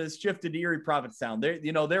momentum has shifted to Erie Prophetstown.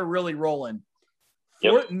 They're really rolling.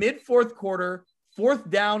 Mid fourth quarter, 4th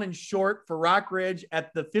down and short for Rockridge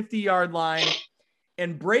at the 50-yard line.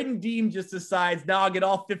 And Braden Deem just decides, now I'll get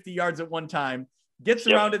all 50 yards at one time. Gets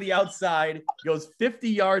around to the outside, goes 50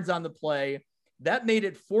 yards on the play. That made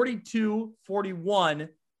it 42-41.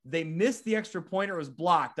 They missed the extra point, or it was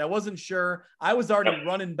blocked. I wasn't sure. I was already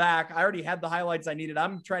running back. I already had the highlights I needed.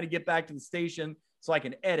 I'm trying to get back to the station so I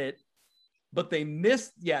can edit. But they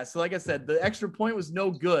missed. So like I said, the extra point was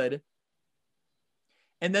no good.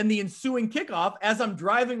 And then the ensuing kickoff, as I'm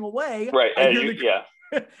driving away, right?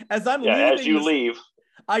 As I'm leaving, as you leave,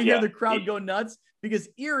 I hear the crowd go nuts, because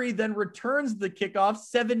Erie then returns the kickoff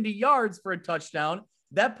 70 yards for a touchdown.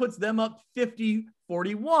 That puts them up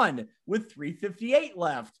 50-41 with 3:58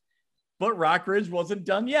 left. But Rockridge wasn't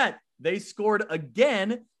done yet. They scored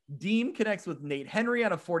again. Deem connects with Nate Henry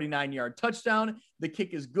on a 49-yard touchdown. The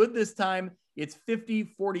kick is good this time. It's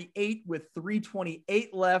 50-48 with 3:28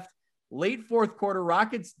 left. Late fourth quarter,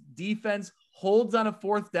 Rockets defense holds on a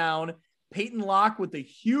 4th down. Peyton Locke with a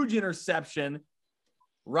huge interception.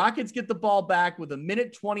 Rockets get the ball back with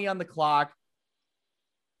 1:20 on the clock.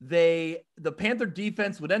 The Panther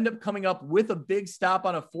defense would end up coming up with a big stop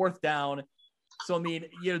on a 4th down. So,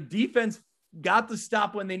 defense got the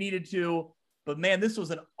stop when they needed to, but man, this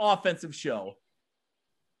was an offensive show.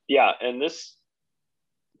 Yeah. And this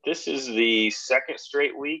is the second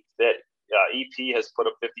straight week that EP has put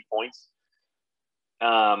up 50 points.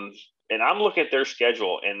 And I'm looking at their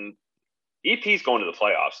schedule, and EP's going to the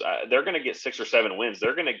playoffs. They're going to get 6 or 7 wins.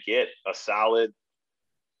 They're going to get a solid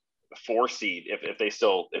 4 seed if they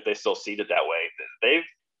still seed it that way.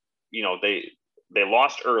 They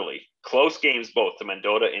lost early, close games both to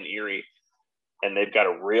Mendota and Erie, and they've got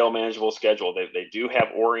a real manageable schedule. They do have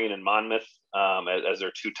Orion and Monmouth as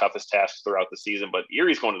their 2 toughest tasks throughout the season, but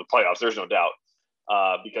Erie's going to the playoffs. There's no doubt,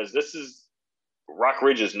 because this is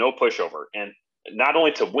Rockridge is no pushover, and not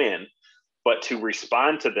only to win, but to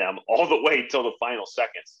respond to them all the way till the final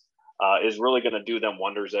seconds is really going to do them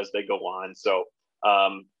wonders as they go on. So,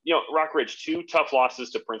 Rockridge, 2 tough losses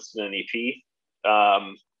to Princeton and EP,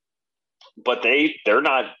 but they're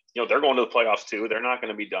not, they're going to the playoffs too. They're not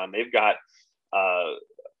going to be done. They've got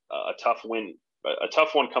a tough one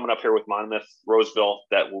coming up here with Monmouth, Roseville,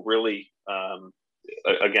 that will really,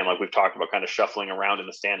 again, like we've talked about, kind of shuffling around in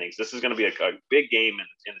the standings. This is going to be a big game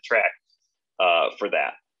in the track for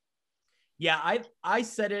that. Yeah, I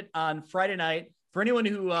said it on Friday night. For anyone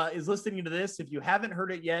who is listening to this, if you haven't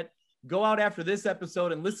heard it yet, go out after this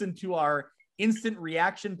episode and listen to our instant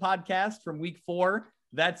reaction podcast from week 4.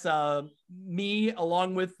 That's me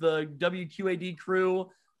along with the WQAD crew,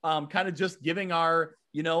 kind of just giving our,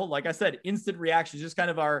 like I said, instant reactions, just kind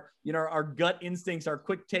of our, our gut instincts, our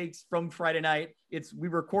quick takes from Friday night. We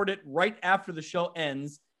record it right after the show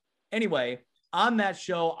ends. Anyway, on that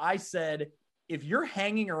show, I said, if you're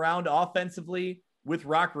hanging around offensively with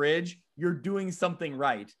Rock Ridge, you're doing something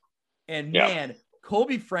right. And man,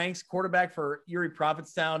 Kobe Franks, quarterback for Erie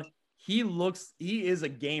Prophetstown, he is a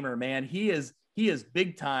gamer, man. He is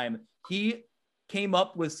big time. He came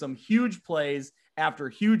up with some huge plays after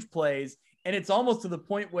huge plays. And it's almost to the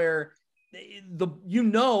point where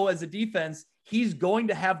as a defense, he's going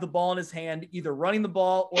to have the ball in his hand, either running the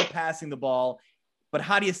ball or passing the ball. But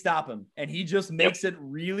how do you stop him? And he just makes it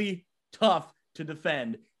really tough to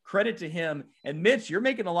defend. Credit to him. And Mitch, you're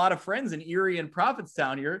making a lot of friends in Erie and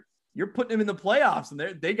Prophetstown. You're putting them in the playoffs,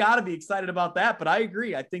 and they got to be excited about that. But I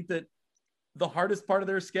agree. I think that the hardest part of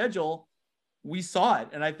their schedule, we saw it.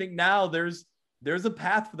 And I think now there's a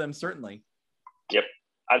path for them, certainly. Yep.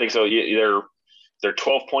 I think so. They're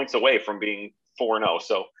 12 points away from being 4-0.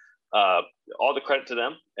 So all the credit to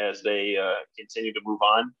them as they continue to move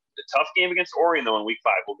on. The tough game against Orion, though, in week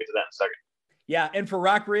 5. We'll get to that in a second. Yeah. And for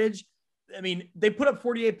Rock Ridge, I mean, they put up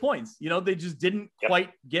 48 points. They just didn't quite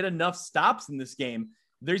get enough stops in this game.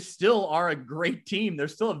 They still are a great team. They're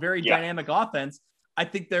still a very dynamic offense. I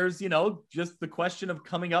think there's, just the question of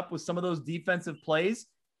coming up with some of those defensive plays.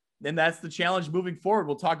 And that's the challenge moving forward.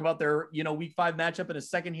 We'll talk about their, week 5 matchup in a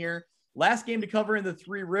second here. Last game to cover in the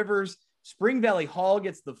Three Rivers. Spring Valley Hall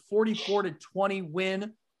gets the 44-20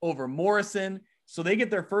 win over Morrison. So they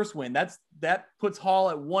get their first win. That puts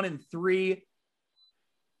Hall at 1-3.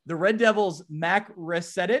 The Red Devils' Mac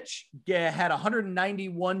Resetich had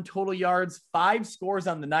 191 total yards, 5 scores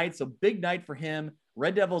on the night. So big night for him.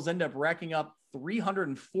 Red Devils end up racking up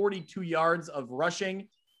 342 yards of rushing.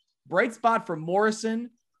 Bright spot for Morrison,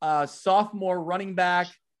 sophomore running back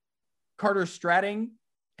Carter Stratting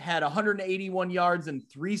had 181 yards and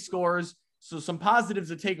 3 scores. So some positives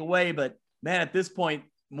to take away, but man, at this point,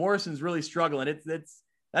 Morrison's really struggling.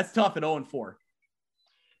 That's tough at 0-4.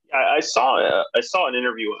 I saw an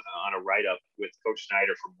interview on a write-up with Coach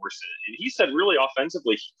Snyder from Morrison, and he said really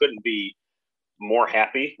offensively he couldn't be more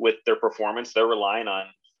happy with their performance. They're relying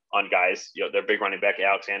on guys, their big running back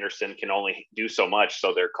Alex Anderson can only do so much,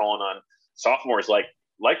 so they're calling on sophomores like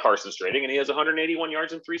Carson Strading, and he has 181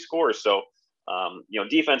 yards and 3 scores. So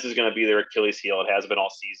defense is going to be their Achilles heel. It has been all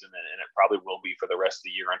season, and it probably will be for the rest of the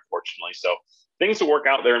year, unfortunately. So things to work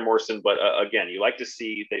out there in Morrison, but again, you like to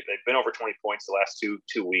see they've been over 20 points the last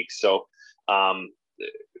two weeks. So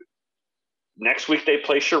next week they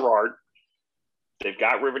play Sherrard. They've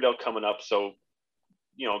got Riverdale coming up, so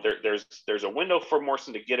there's a window for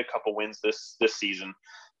Morrison to get a couple wins this season,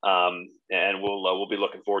 and we'll be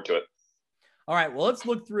looking forward to it. All right, well, let's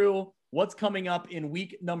look through what's coming up in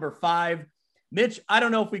week number 5. Mitch, I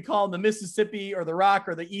don't know if we call them the Mississippi or the Rock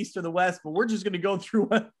or the East or the West, but we're just going to go through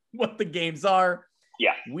what the games are.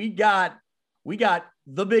 Yeah. We got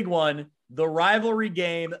the big one, the rivalry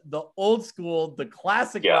game, the old school, the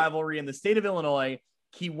classic rivalry in the state of Illinois,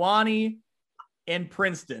 Kewanee and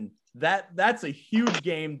Princeton. That's a huge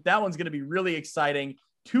game. That one's going to be really exciting.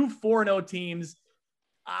 2 4-0 teams.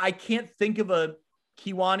 I can't think of a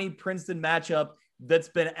Kewanee-Princeton matchup that's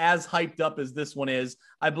been as hyped up as this one is.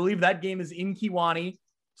 I believe that game is in Kewanee.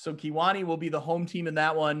 So Kewanee will be the home team in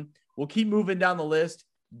that one. We'll keep moving down the list.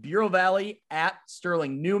 Bureau Valley at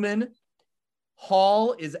Sterling Newman.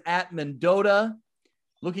 Hall is at Mendota.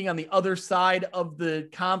 Looking on the other side of the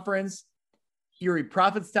conference, Erie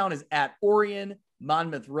Prophetstown is at Orion.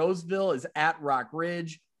 Monmouth Roseville is at Rock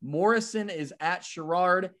Ridge. Morrison is at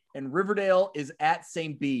Sherrard. And Riverdale is at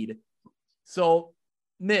St. Bede. So,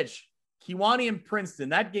 Mitch, Kewanee and Princeton,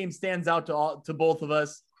 that game stands out to both of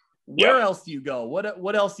us. Where else do you go?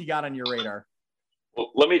 What else you got on your radar?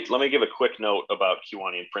 Well, let me give a quick note about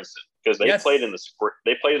Kewanee and Princeton, because they played in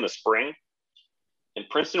the spring, and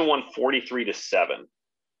Princeton won 43-7.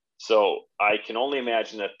 So I can only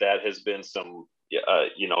imagine that has been some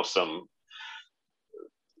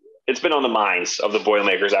it's been on the minds of the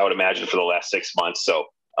Boilermakers, I would imagine, for the last 6 months. So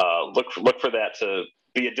look for that to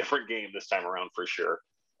be a different game this time around for sure.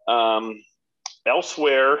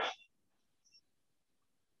 Elsewhere,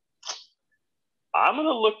 I'm going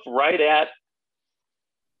to look right at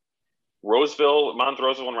Monmouth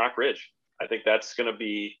Roseville and Rock Ridge. I think that's going to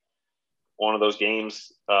be one of those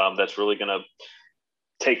games that's really going to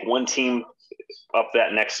take one team up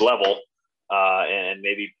that next level and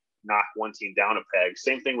maybe knock one team down a peg.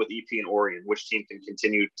 Same thing with EP and Orion. Which team can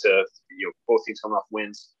continue to, both teams coming off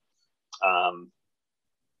wins.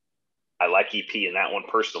 I like EP in that one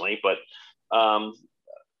personally, but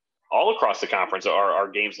all across the conference are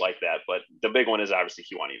games like that. But the big one is obviously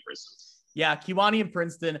Kewanee and Princeton. Yeah, Kewanee and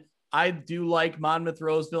Princeton. I do like Monmouth,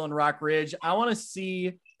 Roseville, and Rock Ridge. I want to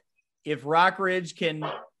see if Rock Ridge can,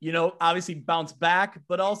 obviously bounce back,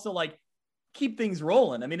 but also like keep things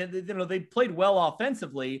rolling. I mean, they played well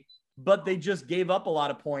offensively, but they just gave up a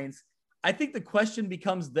lot of points. I think the question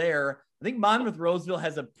becomes there. I think Monmouth, Roseville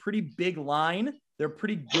has a pretty big line. They're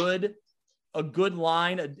pretty good, a good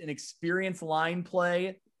line, an experienced line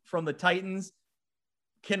play from the Titans.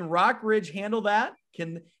 Can Rock Ridge handle that?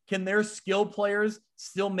 Can their skill players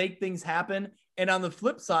still make things happen? And on the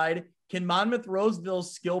flip side, can Monmouth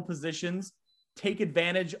Roseville's skill positions take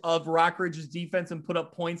advantage of Rock Ridge's defense and put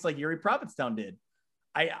up points like Erie Prophetstown did?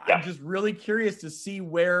 I'm just really curious to see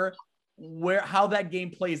how that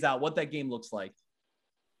game plays out, what that game looks like.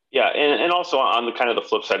 Yeah, and also on the kind of the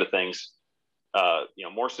flip side of things,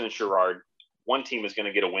 Morrison and Sherrard, one team is going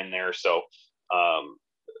to get a win there. So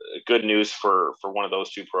good news for one of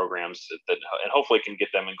those two programs that and hopefully can get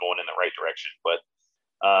them going in the right direction. But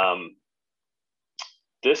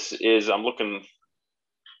this is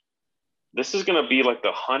going to be like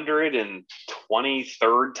the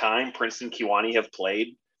 123rd time Princeton Kewanee have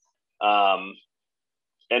played. And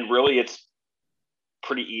really it's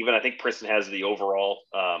pretty even. I think Princeton has the overall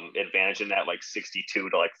advantage in that, like 62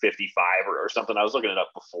 to like 55 or something. I was looking it up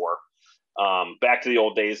before, back to the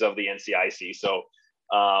old days of the NCIC. So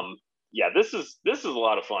this is a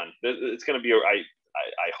lot of fun. It's going to be,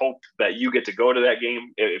 I hope that you get to go to that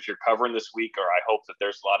game if you're covering this week, or I hope that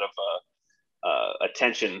there's a lot of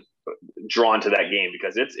attention drawn to that game,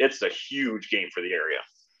 because it's a huge game for the area.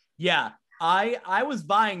 Yeah. I was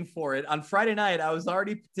vying for it on Friday night. I was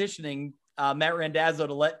already petitioning Matt Randazzo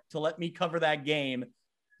to let me cover that game,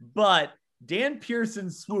 but Dan Pearson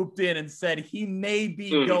swooped in and said he may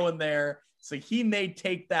be going there, so he may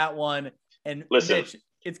take that one. And listen, Mitch,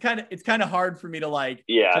 it's kind of hard for me to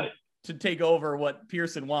to take over what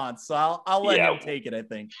Pearson wants, so I'll let him take it, I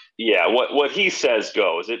think. Yeah, what he says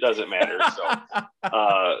goes. It doesn't matter. So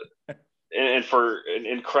and for an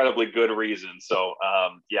incredibly good reason. So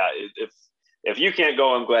if you can't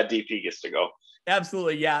go, I'm glad DP gets to go.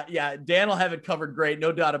 Absolutely. Yeah. Dan will have it covered great.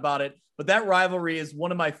 No doubt about it. But that rivalry is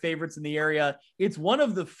one of my favorites in the area. It's one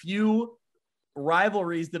of the few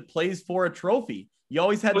rivalries that plays for a trophy. You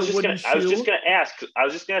always had the wooden shoe. I was just going to ask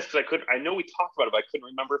because I know we talked about it, but I couldn't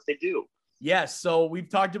remember if they do. Yes. So we've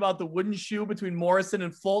talked about the wooden shoe between Morrison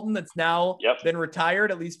and Fulton. That's now been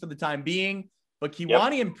retired, at least for the time being. But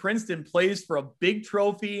Kewanee and Princeton plays for a big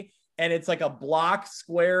trophy, and it's like a block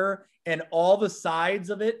square, and all the sides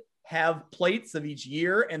of it have plates of each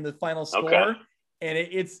year and the final score. Okay. And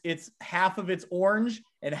it's half of it's orange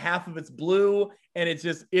and half of it's blue. And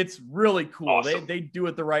it's really cool. Awesome. They do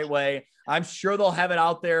it the right way. I'm sure they'll have it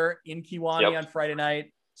out there in Kewanee on Friday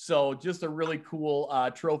night. So just a really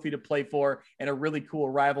cool trophy to play for, and a really cool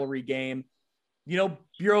rivalry game.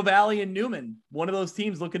 Bureau Valley and Newman, one of those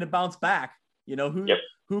teams looking to bounce back.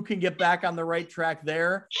 Who can get back on the right track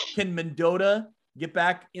there? Can Mendota get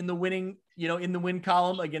back in the winning, in the win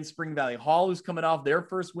column against Spring Valley Hall, who's coming off their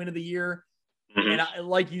first win of the year? Mm-hmm. And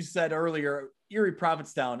like you said earlier, Erie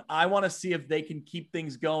Prophetstown, I want to see if they can keep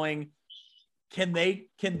things going. Can Erie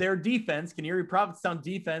Prophetstown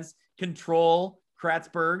defense control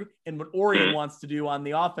Kratzburg and what Orion wants to do on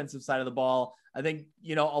the offensive side of the ball? I think,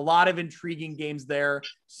 a lot of intriguing games there.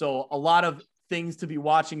 So a lot of things to be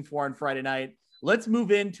watching for on Friday night. Let's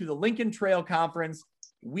move into the Lincoln Trail Conference,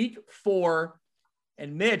 week 4.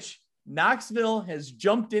 And Mitch, Knoxville has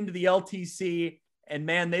jumped into the LTC, and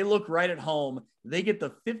man, they look right at home. They get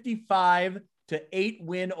the 55-8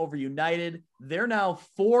 win over United. They're now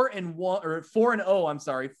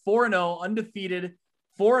 4-0, undefeated,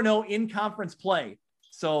 4-0 in conference play.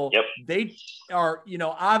 So they are,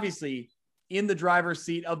 obviously in the driver's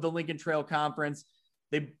seat of the Lincoln Trail Conference.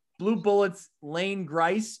 They Blue Bullets, Lane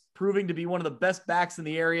Grice, proving to be one of the best backs in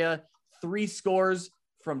the area. 3 scores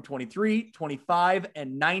from 23, 25,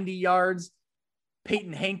 and 90 yards.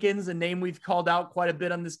 Peyton Hankins, a name we've called out quite a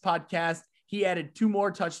bit on this podcast. He added 2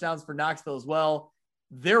 more touchdowns for Knoxville as well.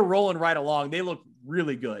 They're rolling right along. They look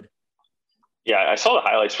really good. Yeah, I saw the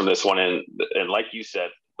highlights from this one, and like you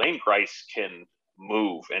said, Lane Grice can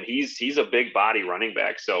move, and he's a big body running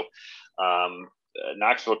back. So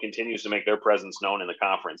Knoxville continues to make their presence known in the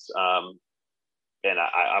conference. And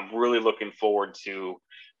I'm really looking forward to,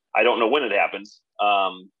 I don't know when it happens,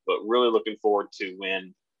 but really looking forward to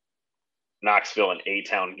when Knoxville and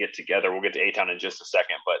A-Town get together. We'll get to A-Town in just a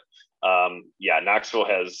second, but Knoxville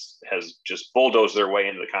has just bulldozed their way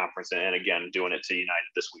into the conference, and again, doing it to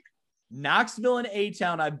United this week. Knoxville and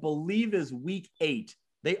A-Town, I believe, is week 8.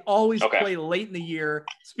 They always Okay. play late in the year.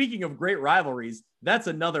 Speaking of great rivalries, that's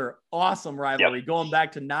another awesome rivalry going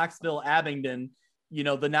back to Knoxville, Abingdon, you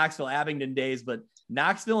know, the Knoxville Abingdon days. But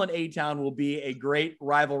Knoxville and A-Town will be a great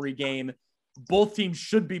rivalry game. Both teams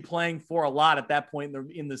should be playing for a lot at that point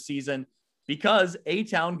in the season because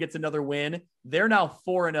A-Town gets another win. They're now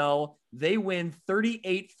 4-0. They win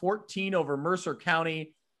 38-14 over Mercer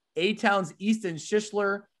County. A-Town's Easton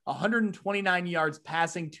Schischler, 129 yards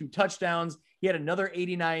passing, 2 touchdowns. He had another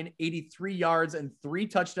 83 yards and 3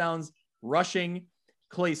 touchdowns rushing.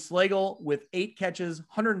 Clay Slagle with 8 catches,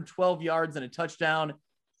 112 yards and a touchdown.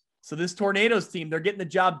 So this Tornadoes team, they're getting the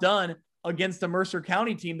job done against the Mercer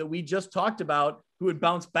County team that we just talked about, who had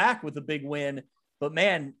bounced back with a big win. But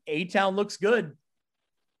man, A-Town looks good.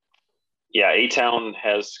 Yeah, A-Town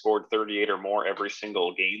has scored 38 or more every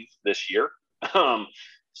single game this year.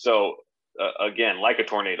 Again, like a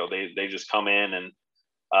tornado, they just come in and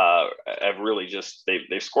have really just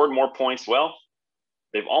they've scored more points. Well,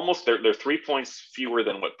 they're 3 points fewer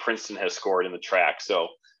than what Princeton has scored in the track. So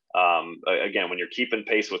again, when you're keeping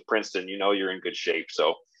pace with Princeton, you know you're in good shape.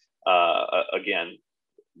 So again,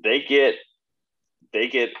 they get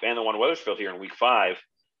Anawan Wethersfield here in week 5,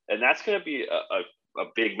 and that's going to be a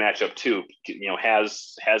big matchup too. You know,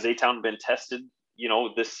 has A-Town been tested, you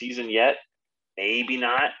know, this season yet? Maybe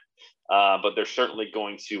not, but they're certainly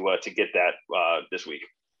going to get that this week.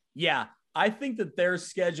 Yeah, I think that their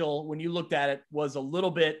schedule, when you looked at it, was a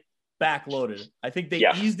little bit backloaded. I think they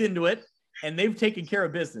eased into it, and they've taken care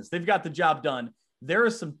of business. They've got the job done. There are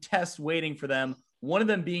some tests waiting for them, one of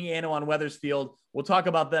them being Anawan Wethersfield. We'll talk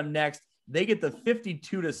about them next. They get the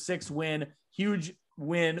 52-6 win, huge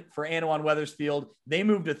win for Anawan Wethersfield. They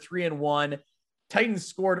moved to 3-1. Titans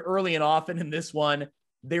scored early and often in this one.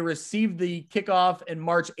 They received the kickoff and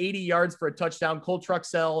marched 80 yards for a touchdown. Cole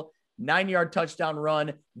Truxell, 9-yard touchdown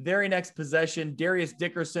run. Very next possession, Darius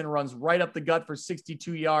Dickerson runs right up the gut for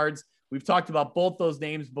 62 yards. We've talked about both those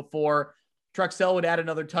names before. Truxell would add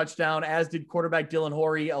another touchdown, as did quarterback Dylan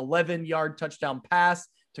Horry, 11-yard touchdown pass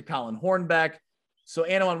to Colin Hornbeck. So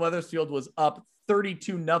Anawan Wethersfield was up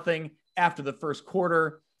 32-0 after the first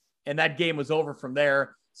quarter, and that game was over from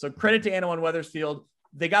there. So credit to Anawan Wethersfield.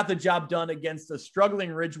 They got the job done against a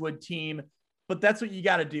struggling Ridgewood team, but that's what you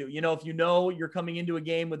got to do. You know, if you know you're coming into a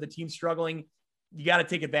game with the team struggling, you got to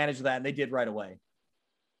take advantage of that, and they did right away.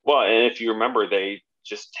 Well, and if you remember, they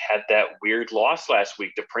just had that weird loss last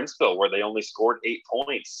week to Princeville where they only scored 8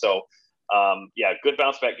 points. So, good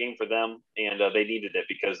bounce back game for them, and they needed it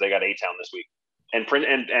because they got A-Town this week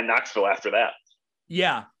and Knoxville after that.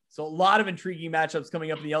 Yeah, so a lot of intriguing matchups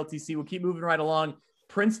coming up in the LTC. We'll keep moving right along.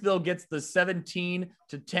 Princeville gets the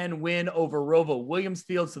 17-10 win over Rova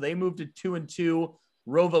Williamsfield, so they move to 2-2.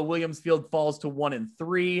 Rova Williamsfield falls to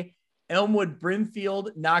 1-3. Elmwood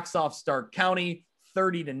Brimfield knocks off Stark County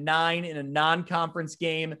 30-9 in a non-conference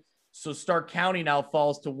game. So Stark County now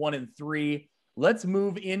falls to 1-3. Let's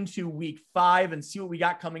move into week 5 and see what we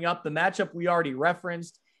got coming up. The matchup we already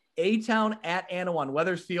referenced, A-Town at Anawan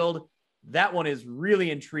Wethersfield. That one is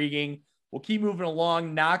really intriguing. We'll keep moving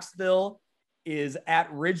along. Knoxville is at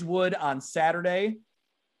Ridgewood on Saturday.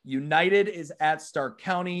 United is at Stark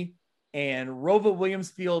County, and Rova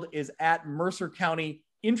Williamsfield is at Mercer County.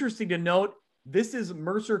 Interesting to note, this is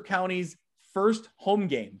Mercer County's first home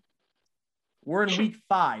game. We're in week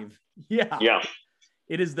 5. Yeah.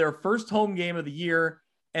 It is their first home game of the year.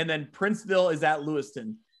 And then Princeville is at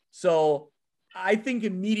Lewiston. So I think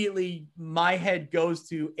immediately my head goes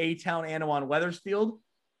to A-Town Anawan Wethersfield.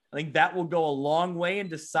 I think that will go a long way in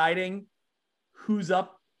deciding who's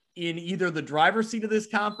up in either the driver's seat of this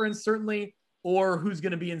conference, certainly, or who's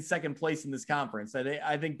going to be in second place in this conference.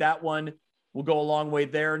 I think that one will go a long way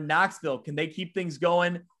there. Knoxville, can they keep things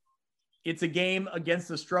going? It's a game against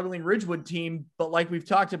a struggling Ridgewood team, but like we've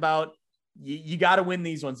talked about, you got to win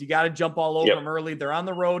these ones. You got to jump all over them early. They're on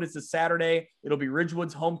the road. It's a Saturday. It'll be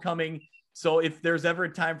Ridgewood's homecoming. So if there's ever a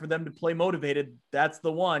time for them to play motivated, that's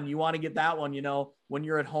the one. You want to get that one, when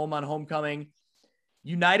you're at home on homecoming.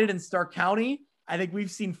 United and Stark County, I think we've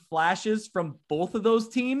seen flashes from both of those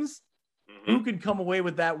teams. Mm-hmm. Who can come away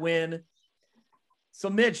with that win? So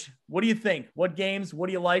Mitch, what do you think? What games? What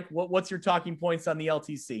do you like? What's your talking points on the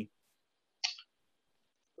LTC?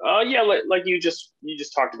 Like you just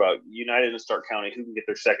talked about, United and Stark County, who can get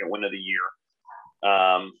their second win of the year.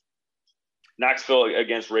 Knoxville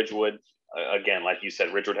against Ridgewood. Again, like you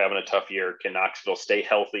said, Ridgewood having a tough year. Can Knoxville stay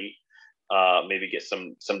healthy? Maybe get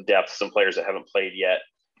some depth, some players that haven't played yet.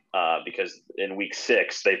 Because in week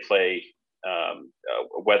 6 they play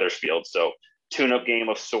Wethersfield. So tune-up game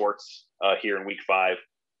of sorts here in week 5.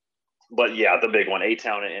 But yeah, the big one,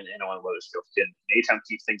 A-Town and Anawan Wethersfield. Can A-Town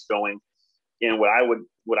keep things going? in what I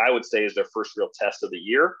would say is their first real test of the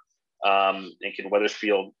year. And can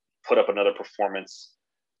Wethersfield put up another performance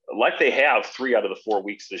like they have 3 out of the 4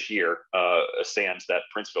 weeks this year, sans that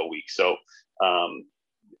Princeville week. So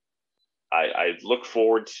I look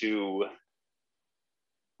forward to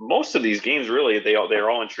most of these games. Really, they're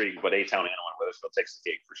all intriguing, but A-Town and Wethersfield takes the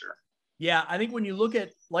cake for sure. Yeah, I think when you look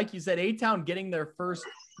at, like you said, A-Town getting their first,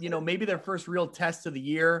 maybe their first real test of the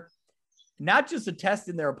year, not just a test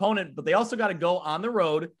in their opponent, but they also got to go on the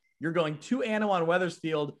road. You're going to Anawan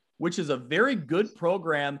Wethersfield, which is a very good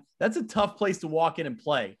program. That's a tough place to walk in and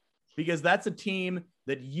play because that's a team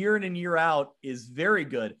that year in and year out is very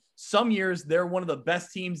good. Some years they're one of the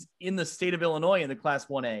best teams in the state of Illinois in the Class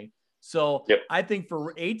 1A. So yep. I think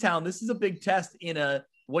for A-Town, this is a big test in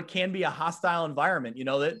what can be a hostile environment.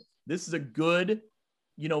 That this is a good,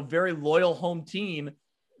 very loyal home team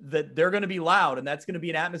that they're going to be loud, and that's going to be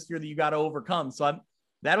an atmosphere that you got to overcome. So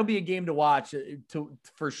that'll be a game to watch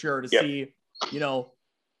for sure to yep. see,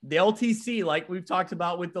 the LTC, like we've talked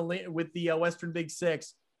about with the Western Big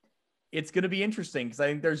Six. It's going to be interesting because I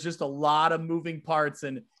think there's just a lot of moving parts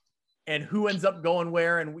and who ends up going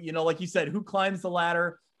where. And, like you said, who climbs the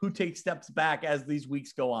ladder, who takes steps back as these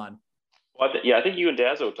weeks go on. Well, I think you and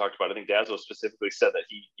Dazzo talked about it. I think Dazzo specifically said that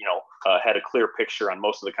he, had a clear picture on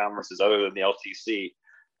most of the conferences other than the LTC.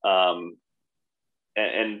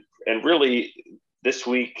 And really this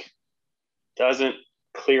week doesn't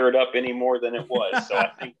clear it up any more than it was. So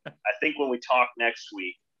I think when we talk next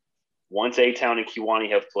week, once A-Town and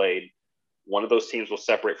Kewanee have played, one of those teams will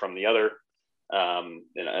separate from the other. And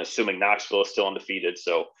assuming Knoxville is still undefeated.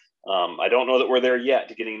 So I don't know that we're there yet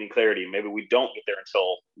to getting any clarity. Maybe we don't get there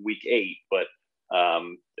until week 8, but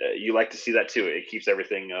you like to see that too. It keeps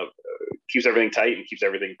everything tight and keeps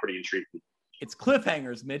everything pretty intriguing. It's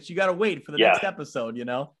cliffhangers, Mitch. You got to wait for the next episode,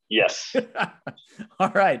 Yes.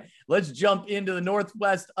 All right. Let's jump into the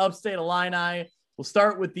Northwest Upstate Illini. We'll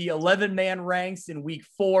start with the 11-man ranks in week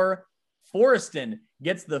 4. Forreston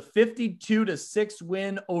gets the 52-6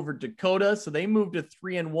 win over Dakota. So they moved to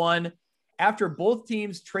 3-1. After both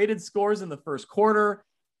teams traded scores in the first quarter,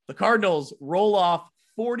 the Cardinals roll off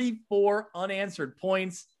 44 unanswered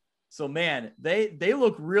points. So, man, they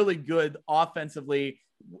look really good offensively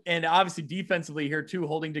and obviously defensively here too,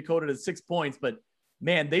 holding Dakota to 6 points. But,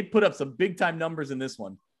 man, they put up some big-time numbers in this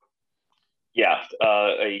one. Yeah,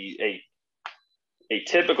 a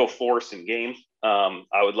typical Forreston game.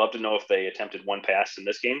 I would love to know if they attempted one pass in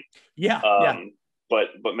this game. Yeah. But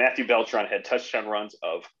Matthew Beltran had touchdown runs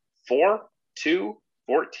of 4, 2,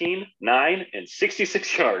 14, 9, and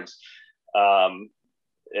 66 yards.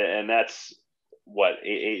 And that's what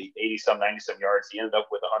 80 some 90 some yards. He ended up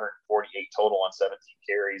with 148 total on 17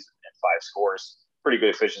 carries and 5 scores. Pretty good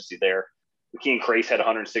efficiency there. McKean Crace had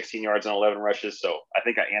 116 yards and 11 rushes. So I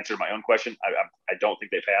think I answered my own question. I don't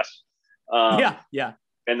think they passed. Yeah.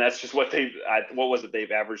 And that's just what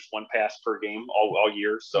they've averaged 1 pass per game all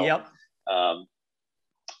year. So yep.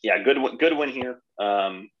 Good win here.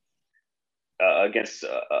 Against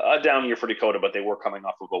a down year for Dakota, but they were coming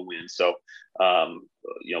off of a win. So,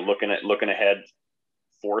 looking ahead,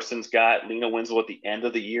 Forreston's got Lena Winslow at the end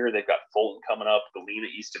of the year. They've got Fulton coming up, Galena,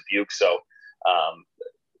 East Dubuque. So,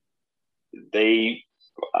 they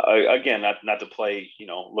again, not to play,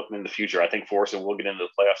 looking in the future. I think Forreston will get into the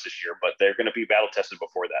playoffs this year, but they're going to be battle tested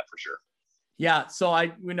before that for sure. Yeah.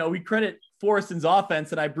 So we credit Forreston's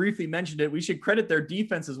offense, and I briefly mentioned it. We should credit their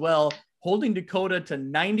defense as well, holding Dakota to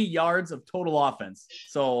 90 yards of total offense.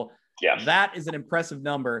 So that is an impressive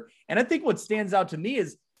number. And I think what stands out to me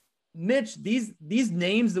is, Mitch, these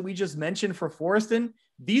names that we just mentioned for Forreston,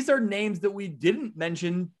 these are names that we didn't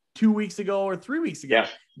mention 2 weeks ago or 3 weeks ago. Yeah.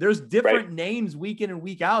 There's different names week in and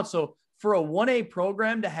week out. So for a 1A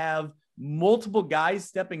program to have multiple guys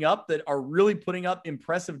stepping up that are really putting up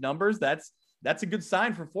impressive numbers, that's a good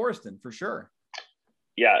sign for Forreston for sure.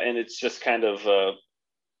 Yeah. And it's just kind of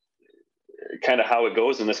how it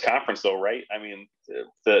goes in this conference though, right? I mean,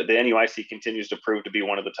 the NUIC continues to prove to be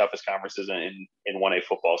one of the toughest conferences in 1A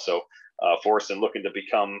football. So Forreston looking to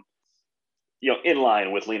become, in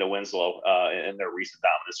line with Lena Winslow and their recent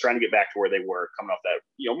dominance, trying to get back to where they were coming off that,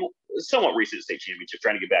 somewhat recent state championship,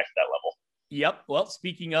 trying to get back to that level. Yep. Well,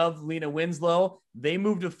 speaking of Lena Winslow, they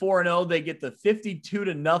moved to 4-0. They get the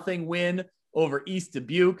 52-0 win over East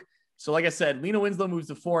Dubuque. So like I said, Lena Winslow moves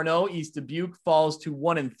to 4-0. East Dubuque falls to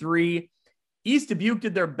 1-3. East Dubuque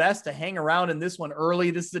did their best to hang around in this one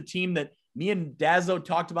early. This is a team that me and Dazzo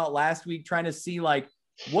talked about last week, trying to see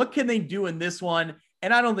what can they do in this one.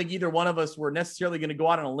 And I don't think either one of us were necessarily going to go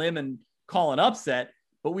out on a limb and call an upset,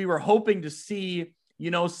 but we were hoping to see,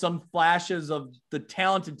 some flashes of the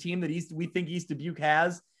talented team that we think East Dubuque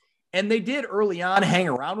has. And they did early on hang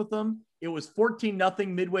around with them. It was 14-0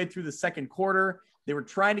 midway through the second quarter. They were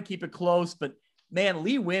trying to keep it close, but man,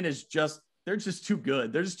 Lee Win is just, they're just too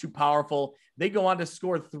good. They're just too powerful. They go on to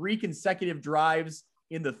score 3 consecutive drives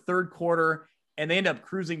in the third quarter, and they end up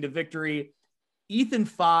cruising to victory. Ethan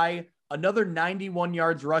Fye, another 91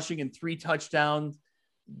 yards rushing and 3 touchdowns.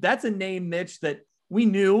 That's a name, Mitch, that we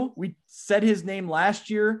knew. We said his name last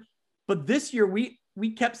year, but this year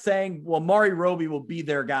we kept saying, well, Mari Roby will be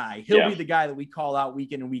their guy. He'll be the guy that we call out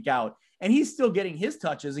week in and week out. And he's still getting his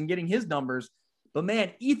touches and getting his numbers. But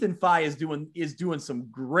man, Ethan Fye is doing some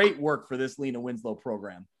great work for this Lena Winslow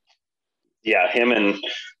program. Yeah, him and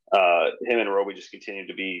Roby just continue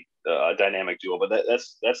to be a dynamic duo. But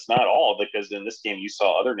that's not all, because in this game you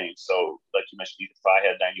saw other names. So like you mentioned, Ethan Fye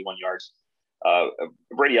had 91 yards.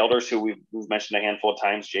 Brady Elders, who we've mentioned a handful of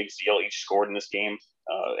times, Jake Zeal, each scored in this game.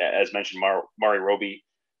 As mentioned, Mari Roby,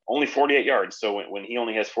 only 48 yards. So when he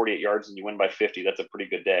only has 48 yards and you win by 50, that's a pretty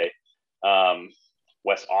good day.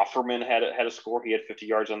 Wes Offerman had a score. He had 50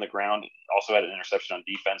 yards on the ground. Also had an interception on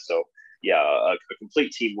defense. So yeah, a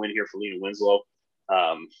complete team win here for Lena Winslow.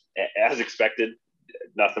 As expected,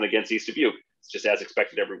 nothing against East Dubuque. It's just as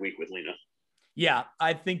expected every week with Lena. Yeah,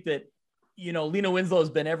 I think that, Lena Winslow has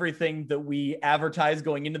been everything that we advertised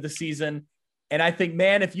going into the season. And I think,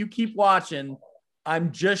 man, if you keep watching,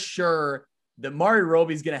 I'm just sure that Mari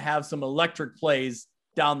Roby is going to have some electric plays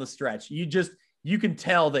down the stretch. You can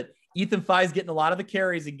tell that Ethan Fye is getting a lot of the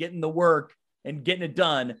carries and getting the work and getting it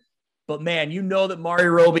done. But man, that Mari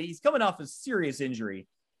Roby, he's coming off a serious injury.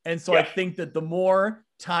 And so I think that the more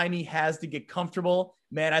time he has to get comfortable,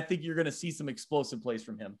 man, I think you're going to see some explosive plays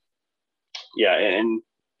from him. Yeah. And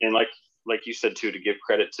like you said too, to give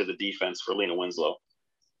credit to the defense for Lena Winslow,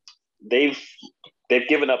 they've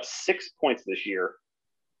given up 6 points this year,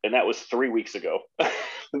 and that was 3 weeks ago.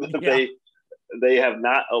 They have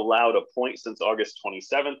not allowed a point since August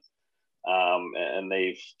 27th. And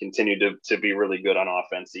they've continued to be really good on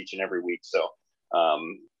offense each and every week. So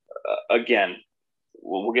again,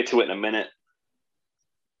 we'll get to it in a minute.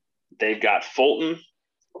 They've got Fulton,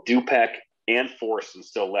 Dupec, and Forreston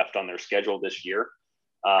still left on their schedule this year.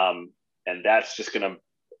 And that's just going to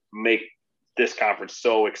make this conference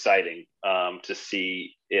so exciting to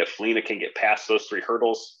see if Lena can get past those 3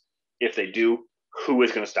 hurdles. If they do, who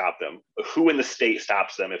is going to stop them? Who in the state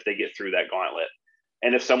stops them if they get through that gauntlet?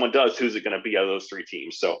 And if someone does, who's it going to be out of those 3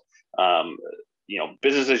 teams? So,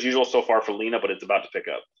 business as usual so far for Lena, but it's about to pick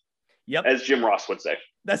up. Yep. As Jim Ross would say.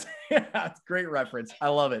 That's a great reference. I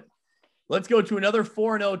love it. Let's go to another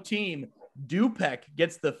 4-0 team. Dupec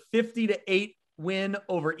gets the 50-8 win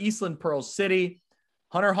over Eastland Pearl City.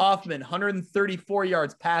 Hunter Hoffman, 134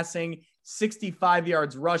 yards passing, 65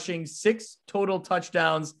 yards rushing, 6 total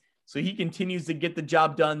touchdowns. So he continues to get the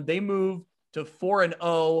job done. They move to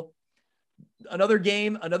 4-0. Another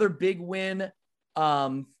game, another big win.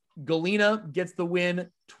 Galena gets the win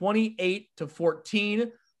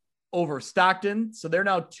 28-14 over Stockton. So they're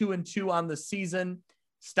now 2-2 on the season.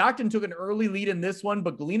 Stockton took an early lead in this one,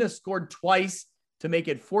 but Galena scored twice to make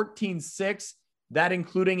it 14-6. That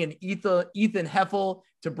including an Ethan Heffel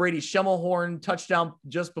to Brady Schemmelhorn touchdown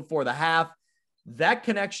just before the half. That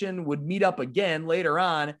connection would meet up again later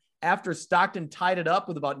on after Stockton tied it up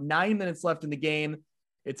with about 9 minutes left in the game.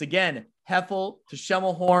 It's again Heffel to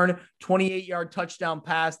Schemmelhorn, 28-yard touchdown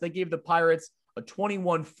pass. They gave the Pirates a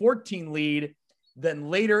 21-14 lead. Then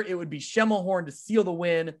later it would be Schemmelhorn to seal the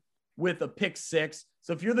win with a pick 6.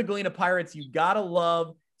 So if you're the Galena Pirates, you got to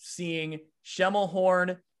love seeing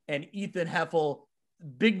Schemmelhorn and Ethan Heffel,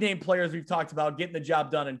 big name players we've talked about, getting the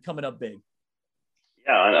job done and coming up big.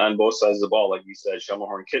 Yeah, on both sides of the ball, like you said,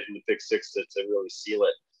 Schemmelhorn getting the pick 6 to really seal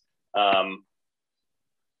it. And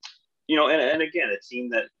again, a team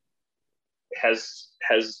that has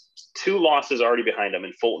 2 losses already behind them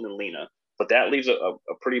in Fulton and Lena, but that leaves a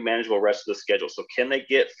pretty manageable rest of the schedule. So can they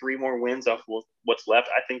get 3 more wins off what's left?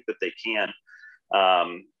 I think that they can,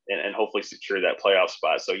 and hopefully secure that playoff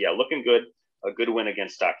spot. So yeah, looking good. A good win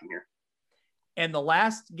against Stockton here. And the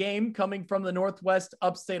last game coming from the Northwest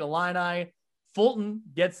Upstate Illini, Fulton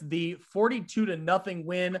gets the 42-0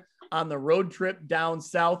 win on the road trip down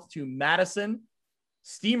south to Madison.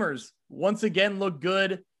 Steamers once again look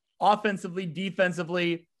good offensively,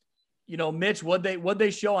 defensively. Mitch, what'd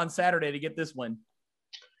they show on Saturday to get this win?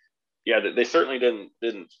 Yeah, they certainly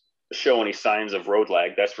didn't show any signs of road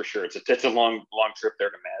lag. That's for sure. It's a long trip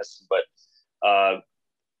there to Madison, but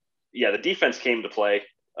the defense came to play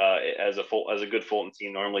as a good Fulton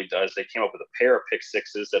team normally does. They came up with a pair of pick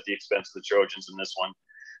 6s at the expense of the Trojans in this one.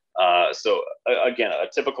 So again, a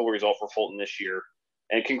typical result for Fulton this year.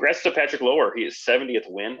 And congrats to Patrick Lower. He is 70th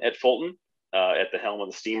win at Fulton. at the helm of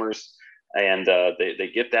the Steamers, and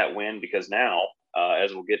they get that win because now,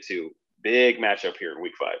 as we'll get to, big matchup here in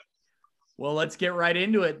Week 5. Well, let's get right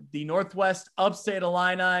into it. The Northwest Upstate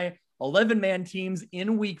Illini, 11-man teams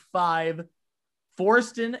in Week 5.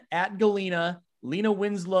 Forreston at Galena, Lena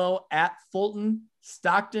Winslow at Fulton,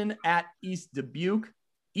 Stockton at East Dubuque,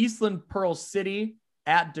 Eastland Pearl City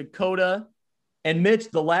at Dakota. And Mitch,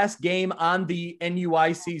 the last game on the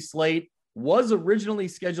NUIC slate was originally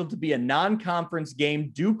scheduled to be a non-conference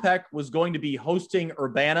game. Dupec was going to be hosting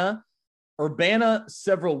Urbana. Urbana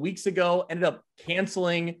several weeks ago ended up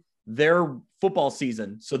canceling their football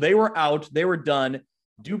season. So they were out, they were done.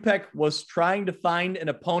 Dupec was trying to find an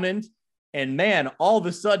opponent. And man, all of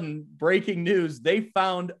a sudden, breaking news, they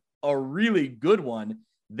found a really good one.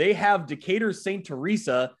 They have Decatur St.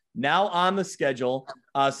 Teresa now on the schedule.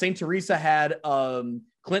 St. Teresa had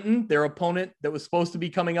Clinton, their opponent that was supposed to be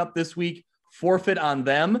coming up this week, forfeit on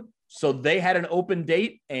them. So they had an open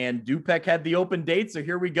date, and Dupec had the open date. So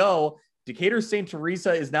here we go. Decatur St.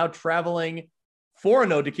 Teresa is now traveling,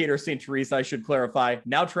 4-0 Decatur St. Teresa, I should clarify,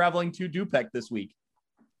 now traveling to Dupec this week.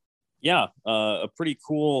 Yeah, a pretty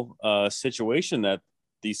cool situation that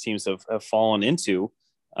these teams have fallen into.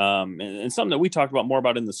 And something that we talked about more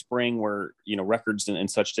about in the spring where, records and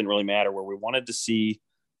such didn't really matter, where we wanted to see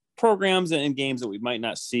programs and games that we might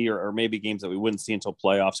not see, or maybe games that we wouldn't see until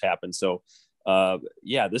playoffs happen. So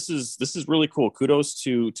this is really cool. Kudos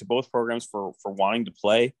to both programs for wanting to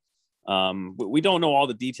play. We don't know all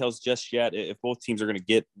the details just yet, if both teams are going to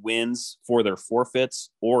get wins for their forfeits,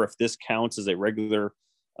 or if this counts as a regular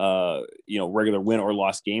win or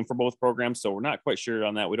loss game for both programs. So we're not quite sure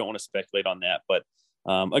on that. We don't want to speculate on that, but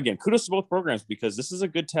again, kudos to both programs because this is a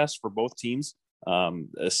good test for both teams.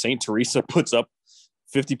 St. Teresa puts up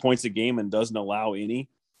 50 points a game and doesn't allow any.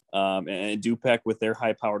 And Dupec with their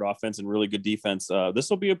high-powered offense and really good defense. This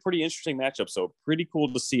will be a pretty interesting matchup. So pretty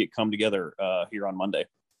cool to see it come together here on Monday.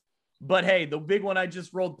 But hey, the big one I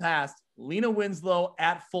just rolled past, Lena Winslow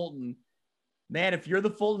at Fulton. Man, if you're the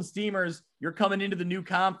Fulton Steamers, you're coming into the new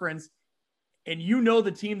conference and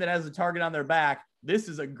the team that has a target on their back. This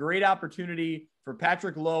is a great opportunity for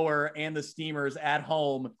Patrick Lower and the Steamers at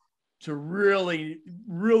home to really,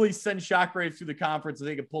 really send shockwaves through the conference so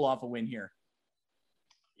they could pull off a win here.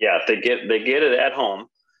 Yeah, if they get it at home,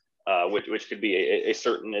 which could be a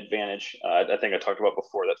certain advantage. I think I talked about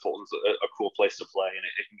before that Fulton's a cool place to play, and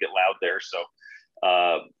it can get loud there. So,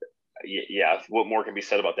 what more can be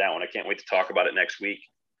said about that one? I can't wait to talk about it next week.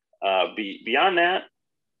 Beyond that,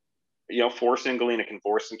 Forreston and Galena, can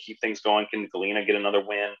Forreston keep things going? Can Galena get another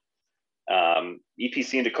win?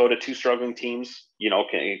 EPC and Dakota, two struggling teams.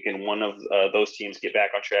 Can one of those teams get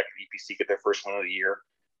back on track and EPC get their first win of the year?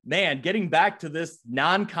 Man, getting back to this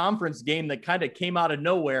non-conference game that kind of came out of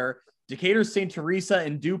nowhere, Decatur St. Teresa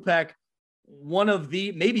and Dupec, one of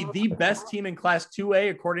maybe the best team in Class 2A,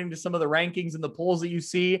 according to some of the rankings and the polls that you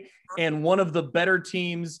see, and one of the better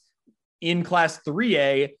teams in Class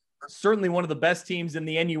 3A, certainly one of the best teams in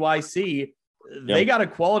the NUIC. Yep. They got a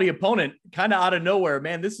quality opponent kind of out of nowhere,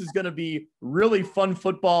 man. This is going to be really fun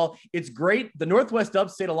football. It's great. The Northwest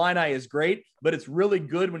Upstate Illini is great, but it's really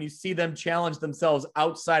good when you see them challenge themselves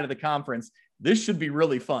outside of the conference. This should be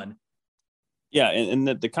really fun. Yeah, and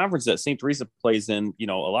the conference that St. Teresa plays in,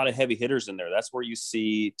 a lot of heavy hitters in there. That's where you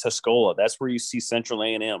see Tuscola. That's where you see Central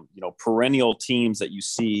A&M, perennial teams that you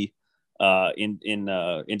see in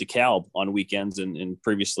DeKalb on weekends and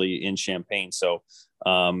previously in Champaign. So,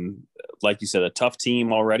 like you said, a tough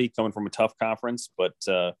team already coming from a tough conference, but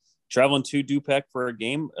traveling to Dupec for a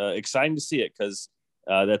game, exciting to see it because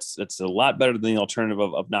that's a lot better than the alternative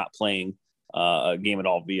of not playing a game at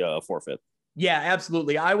all via a forfeit. Yeah,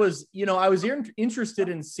 absolutely. I was interested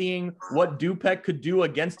in seeing what Dupec could do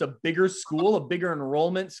against a bigger school, a bigger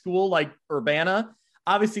enrollment school like Urbana.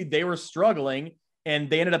 Obviously, they were struggling and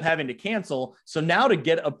they ended up having to cancel. So now to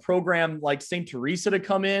get a program like St. Teresa to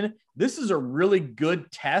come in, this is a really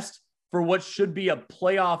good test for what should be a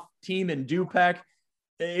playoff team in Dupec.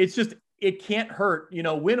 It can't hurt,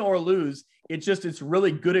 win or lose. It's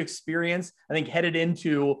really good experience, I think, headed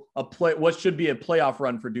into what should be a playoff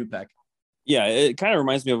run for Dupec. Yeah, it kind of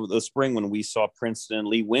reminds me of the spring when we saw Princeton and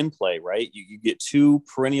Lee Win play, right? You get two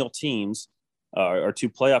perennial teams or two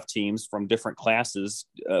playoff teams from different classes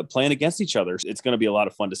playing against each other. It's going to be a lot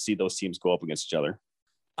of fun to see those teams go up against each other.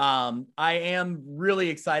 I am really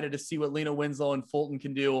excited to see what Lena Winslow and Fulton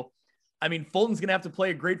can do. I mean, Fulton's going to have to play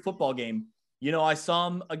a great football game. I saw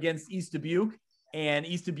them against East Dubuque, and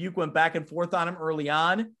East Dubuque went back and forth on them early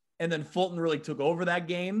on, and then Fulton really took over that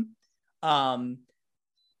game.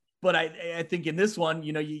 But I think in this one,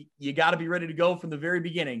 you got to be ready to go from the very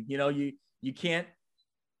beginning. You can't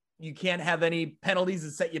You can't have any penalties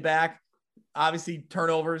that set you back. Obviously,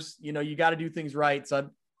 turnovers. You got to do things right. So,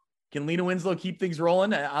 can Lena Winslow keep things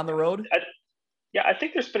rolling on the road? I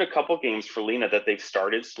think there's been a couple games for Lena that they've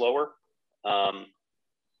started slower.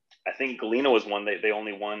 I think Galena was one they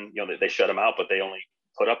only won. They shut them out, but they only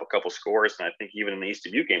put up a couple scores. And I think even in the East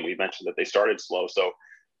Dubuque game, we mentioned that they started slow. So,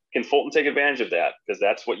 can Fulton take advantage of that? Because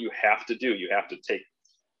that's what you have to do. You have to take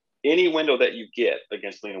any window that you get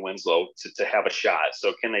against Lena Winslow to have a shot.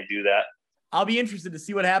 So can they do that? I'll be interested to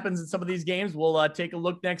see what happens in some of these games. We'll take a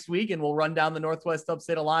look next week and we'll run down the Northwest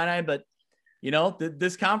Upstate Illini. But,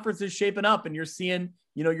 this conference is shaping up and you're seeing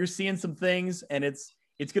some things, and it's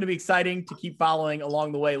going to be exciting to keep following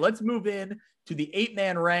along the way. Let's move in to the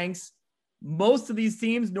 8-man ranks. Most of these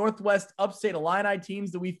teams, Northwest Upstate Illini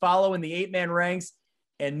teams that we follow in the 8-man ranks.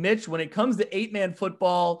 And Mitch, when it comes to 8-man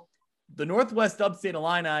football, the Northwest Upstate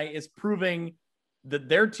Illini is proving that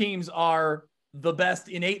their teams are the best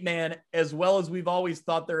in 8-man, as well as we've always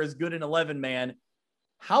thought they're as good in 11-man.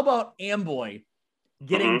 How about Amboy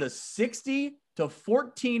getting the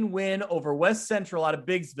 60-14 win over West Central out of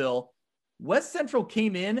Biggsville? West Central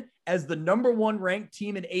came in as the number 1 ranked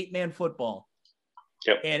team in 8-man football.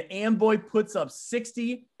 Yep. And Amboy puts up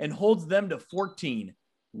 60 and holds them to 14.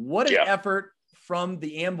 What an effort from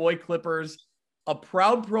the Amboy Clippers. A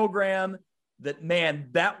proud program that, man,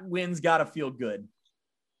 that win's got to feel good.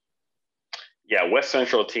 Yeah, West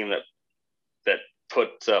Central team that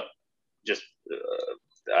puts up just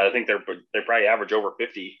I think they probably average over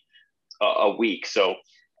 50 a week. So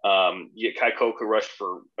Kai Koku rushed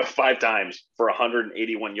for 5 times for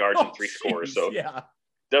 181 yards and 3 scores. So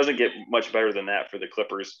doesn't get much better than that for the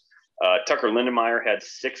Clippers. Tucker Lindenmeyer had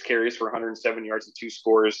 6 carries for 107 yards and 2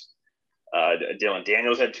 scores. Dylan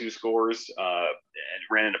Daniels had 2 scores and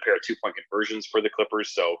ran in a pair of 2-point conversions for the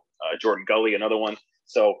Clippers. So Jordan Gully, another one.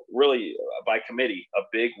 So really by committee, a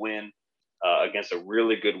big win against a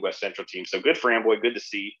really good West Central team. So good for Amboy. Good to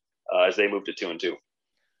see as they move to 2-2.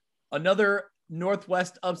 Another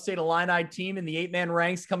Northwest Upstate Illini team in the 8-man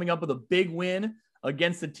ranks coming up with a big win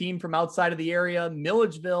against a team from outside of the area.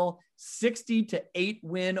 Milledgeville, 60-8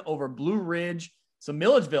 win over Blue Ridge. So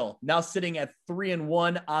Milledgeville now sitting at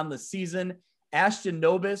 3-1 on the season. Ashton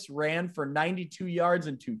Nobis ran for 92 yards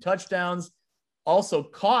and 2 touchdowns. Also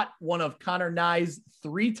caught one of Connor Nye's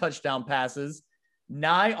 3 touchdown passes.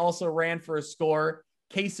 Nye also ran for a score.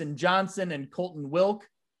 Kaysen Johnson and Colton Wilk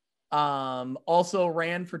also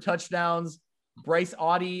ran for touchdowns. Bryce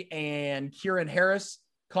Audie and Kieran Harris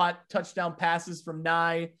caught touchdown passes from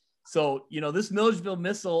Nye. So, this Milledgeville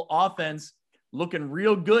Missile offense looking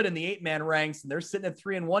real good in the 8-man ranks, and they're sitting at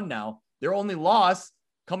 3-1 now. Their only loss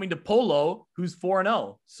coming to Polo, who's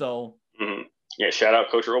 4-0. So, yeah, shout out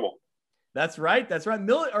Coach Roble. That's right.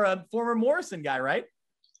 A former Morrison guy, right?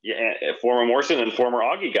 Yeah, former Morrison and former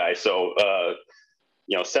Augie guy. So,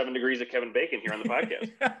 7 degrees of Kevin Bacon here on the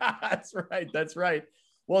podcast. That's right.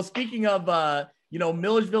 Well, speaking of,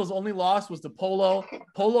 Milledgeville's only loss was to Polo.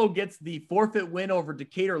 Polo gets the forfeit win over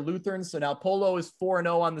Decatur Lutheran. So now Polo is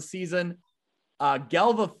 4-0 on the season.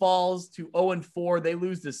 Galva falls to 0-4. They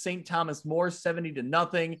lose to St. Thomas More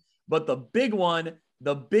 70-0. But the big one,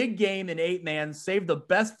 the big game in 8-man, save the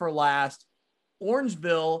best for last.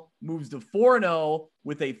 Orangeville moves to 4-0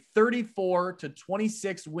 with a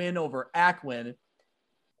 34-26 win over Ackwen.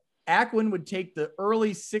 Ackwen would take the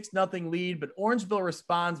early 6-0 lead, but Orangeville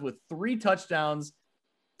responds with 3 touchdowns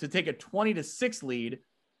to take a 20-6 lead.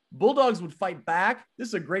 Bulldogs would fight back. This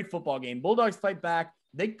is a great football game. Bulldogs fight back.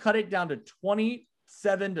 They cut it down to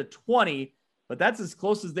 27-20, but that's as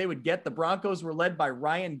close as they would get. The Broncos were led by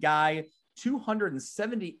Ryan Guy,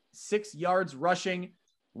 276 yards rushing.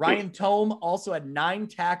 Ryan Tome also had 9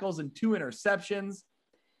 tackles and 2 interceptions.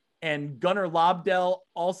 And Gunnar Lobdell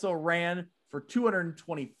also ran for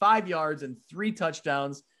 225 yards and 3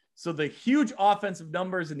 touchdowns. So the huge offensive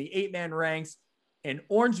numbers in the 8-man ranks, and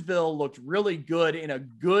Orangeville looked really good in a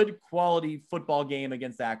good quality football game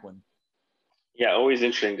against Ackwen. Yeah, always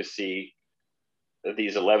interesting to see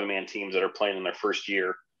these 11-man teams that are playing in their first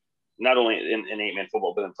year, not only in 8-man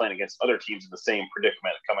football, but then playing against other teams in the same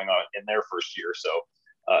predicament coming on in their first year. So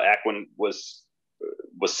Ackwen was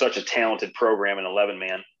such a talented program in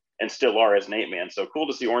 11-man and still are as an 8-man. So cool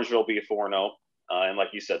to see Orangeville be a 4-0. And like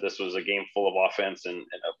you said, this was a game full of offense and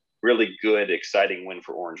a really good, exciting win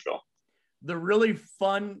for Orangeville. The really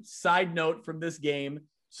fun side note from this game.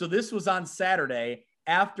 So this was on Saturday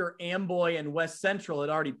after Amboy and West Central had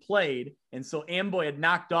already played. And so Amboy had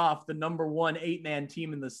knocked off the number 1 8-man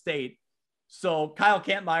team in the state. So Kyle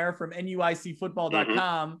Kampmeyer from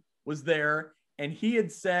NUICfootball.com was there. And he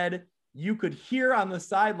had said you could hear on the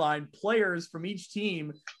sideline players from each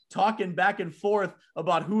team talking back and forth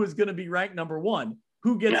about who is going to be ranked number one,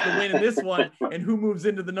 who gets the win in this one, and who moves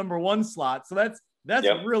into the number one slot. So that's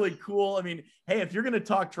really cool. I mean, hey, if you're going to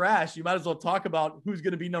talk trash, you might as well talk about who's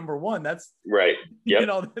going to be number one. That's right. Yep. You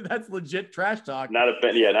know, that's legit trash talk. Not a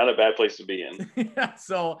bad place to be in. Yeah.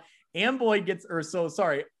 So Orangeville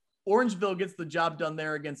gets the job done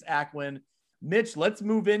there against Ackman. Mitch, let's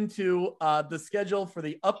move into the schedule for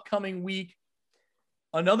the upcoming week.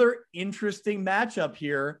 Another interesting matchup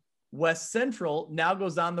here. West Central now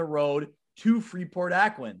goes on the road to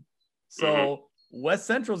Freeport-Ackman. So West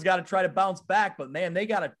Central's got to try to bounce back, but man, they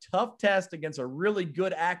got a tough test against a really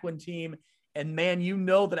good Ackman team. And man, you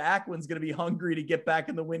know that Ackman's going to be hungry to get back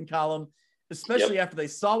in the win column, especially after they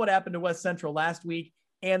saw what happened to West Central last week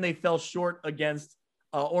and they fell short against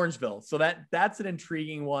Orangeville. So that's an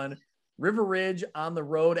intriguing one. River Ridge on the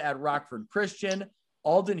road at Rockford Christian.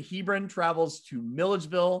 Alden Hebron travels to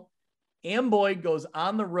Milledgeville. Amboy goes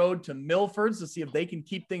on the road to Milford to see if they can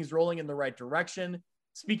keep things rolling in the right direction.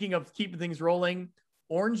 Speaking of keeping things rolling,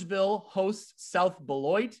 Orangeville hosts South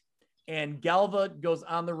Beloit, and Galva goes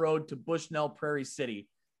on the road to Bushnell Prairie City.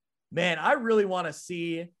 Man, I really want to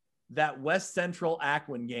see that West Central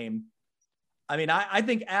Ackman game. I mean, I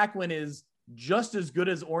think Ackman is just as good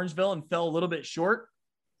as Orangeville and fell a little bit short.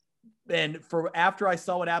 And after I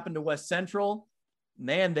saw what happened to West Central,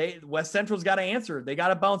 man, West Central's got to answer. They got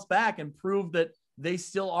to bounce back and prove that they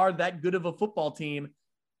still are that good of a football team.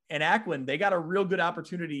 And Ackman, they got a real good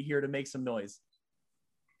opportunity here to make some noise.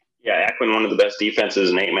 Yeah, Ackman, one of the best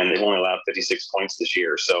defenses in 8-man. They've only allowed 56 points this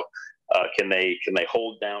year. So can they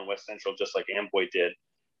hold down West Central just like Amboy did?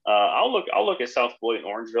 I'll look at South Beloit and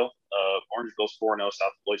Orangeville. Orangeville's 4-0,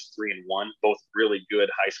 South Beloit's 3-1. Both really good,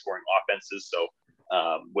 high-scoring offenses. So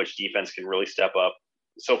which defense can really step up?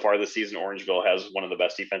 So far this season, Orangeville has one of the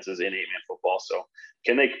best defenses in 8-man football. So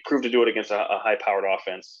can they prove to do it against a high-powered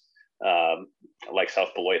offense like South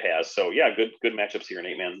Beloit has? So yeah, good matchups here in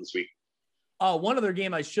 8-man this week. One other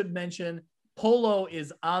game I should mention, Polo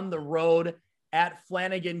is on the road at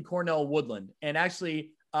Flanagan Cornell Woodland. And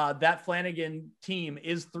actually that Flanagan team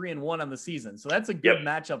is 3-1 on the season. So that's a good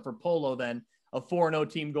matchup for Polo then, a 4-0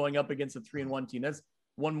 team going up against a 3-1 team. That's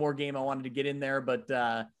one more game I wanted to get in there.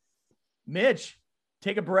 But Mitch,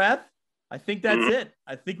 take a breath. I think that's it.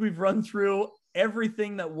 I think we've run through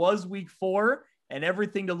everything that was week 4 and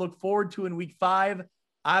everything to look forward to in week 5.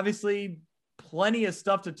 Obviously, plenty of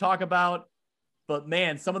stuff to talk about. But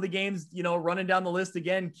man, some of the games, running down the list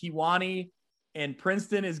again, Kewanee and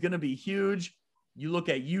Princeton is going to be huge. You look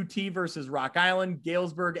at UT versus Rock Island,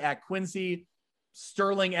 Galesburg at Quincy,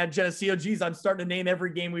 Sterling at Geneseo. Geez, I'm starting to name every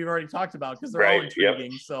game we've already talked about because they're all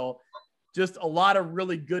intriguing. So just a lot of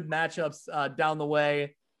really good matchups down the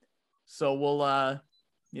way. So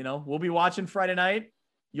we'll be watching Friday night.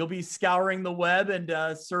 You'll be scouring the web and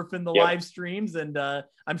surfing the live streams. And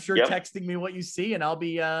I'm sure texting me what you see, and I'll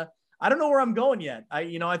be, I don't know where I'm going yet.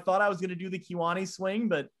 I thought I was going to do the Kewanee swing,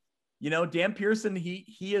 but Dan Pearson,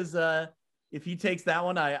 he is, if he takes that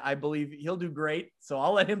one, I believe he'll do great. So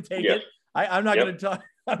I'll let him take it. I'm not going to talk.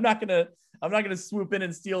 I'm not going to swoop in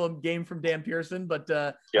and steal a game from Dan Pearson, but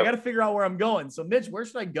I got to figure out where I'm going. So Mitch, where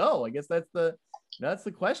should I go? I guess that's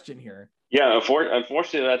the question here. Yeah.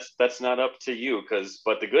 Unfortunately, that's not up to you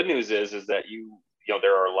but the good news is that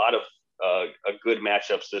there are a lot of good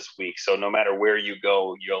matchups this week. So no matter where you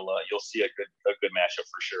go, you'll see a good matchup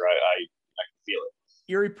for sure. I can feel it.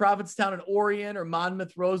 Erie, Provincetown, and Orion, or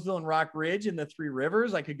Monmouth, Roseville, and Rock Ridge in the Three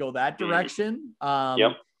Rivers. I could go that direction.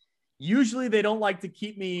 Usually they don't like to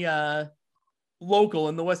keep me local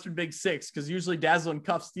in the Western Big Six because usually Dazzle and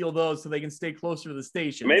Cuff steal those so they can stay closer to the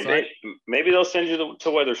station. Maybe they'll send you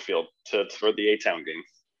to Wethersfield for the A-Town game.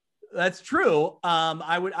 That's true.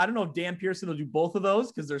 I don't know if Dan Pearson will do both of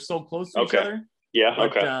those because they're so close to each other. Yeah.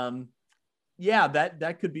 But,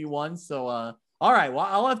 that could be one. So, all right. Well,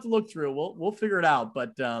 I'll have to look through. We'll figure it out.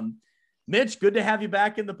 But Mitch, good to have you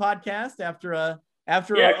back in the podcast after a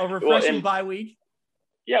refreshing bye week.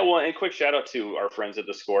 Yeah, well, and quick shout out to our friends at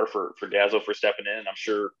the Score for Dazzle for stepping in. And I'm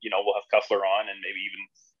sure, we'll have Cuffler on and maybe even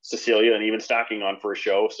Cecilia and even Stocking on for a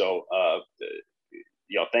show. So,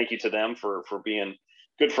 thank you to them for being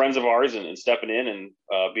good friends of ours and stepping in and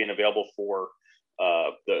being available for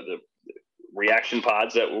the reaction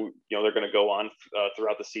pods that, they're going to go on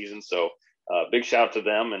throughout the season. So big shout out to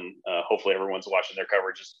them, and hopefully everyone's watching their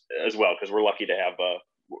coverage as well, because we're lucky to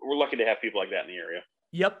have people like that in the area.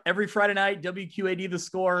 Yep. Every Friday night, WQAD The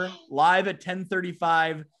Score, live at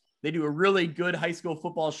 10:35. They do a really good high school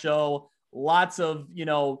football show. Lots of,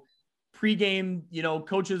 pregame,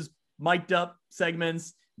 coaches mic'd up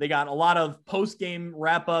segments. They got a lot of post-game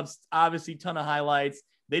wrap-ups, obviously ton of highlights.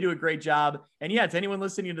 They do a great job. And yeah, to anyone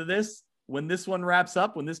listening to this, when this one wraps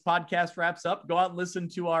up, when this podcast wraps up, go out and listen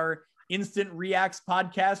to our Instant Reacts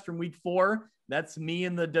podcast from week 4. That's me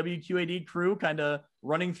and the WQAD crew kind of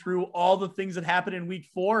running through all the things that happened in week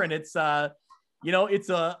 4. And it's, it's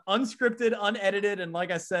unscripted, unedited, and like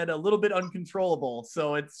I said, a little bit uncontrollable.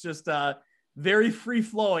 So it's just very free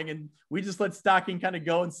flowing, and we just let Stocking kind of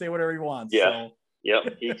go and say whatever he wants. Yeah. So.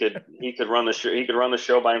 Yep. He could run the show. He could run the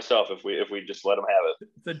show by himself if we just let him have it.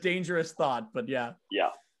 It's a dangerous thought, but yeah. Yeah.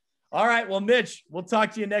 All right. Well, Mitch, we'll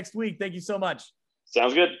talk to you next week. Thank you so much.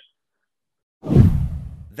 Sounds good.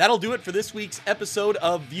 That'll do it for this week's episode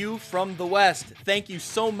of View from the West. Thank you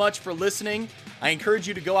so much for listening. I encourage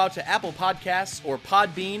you to go out to Apple Podcasts or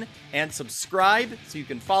Podbean and subscribe so you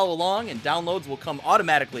can follow along, and downloads will come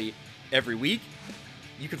automatically every week.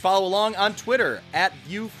 You can follow along on Twitter at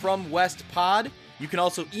ViewFromWestPod. You can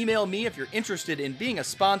also email me if you're interested in being a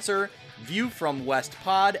sponsor,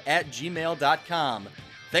 viewfromwestpod@gmail.com.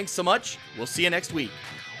 Thanks so much. We'll see you next week.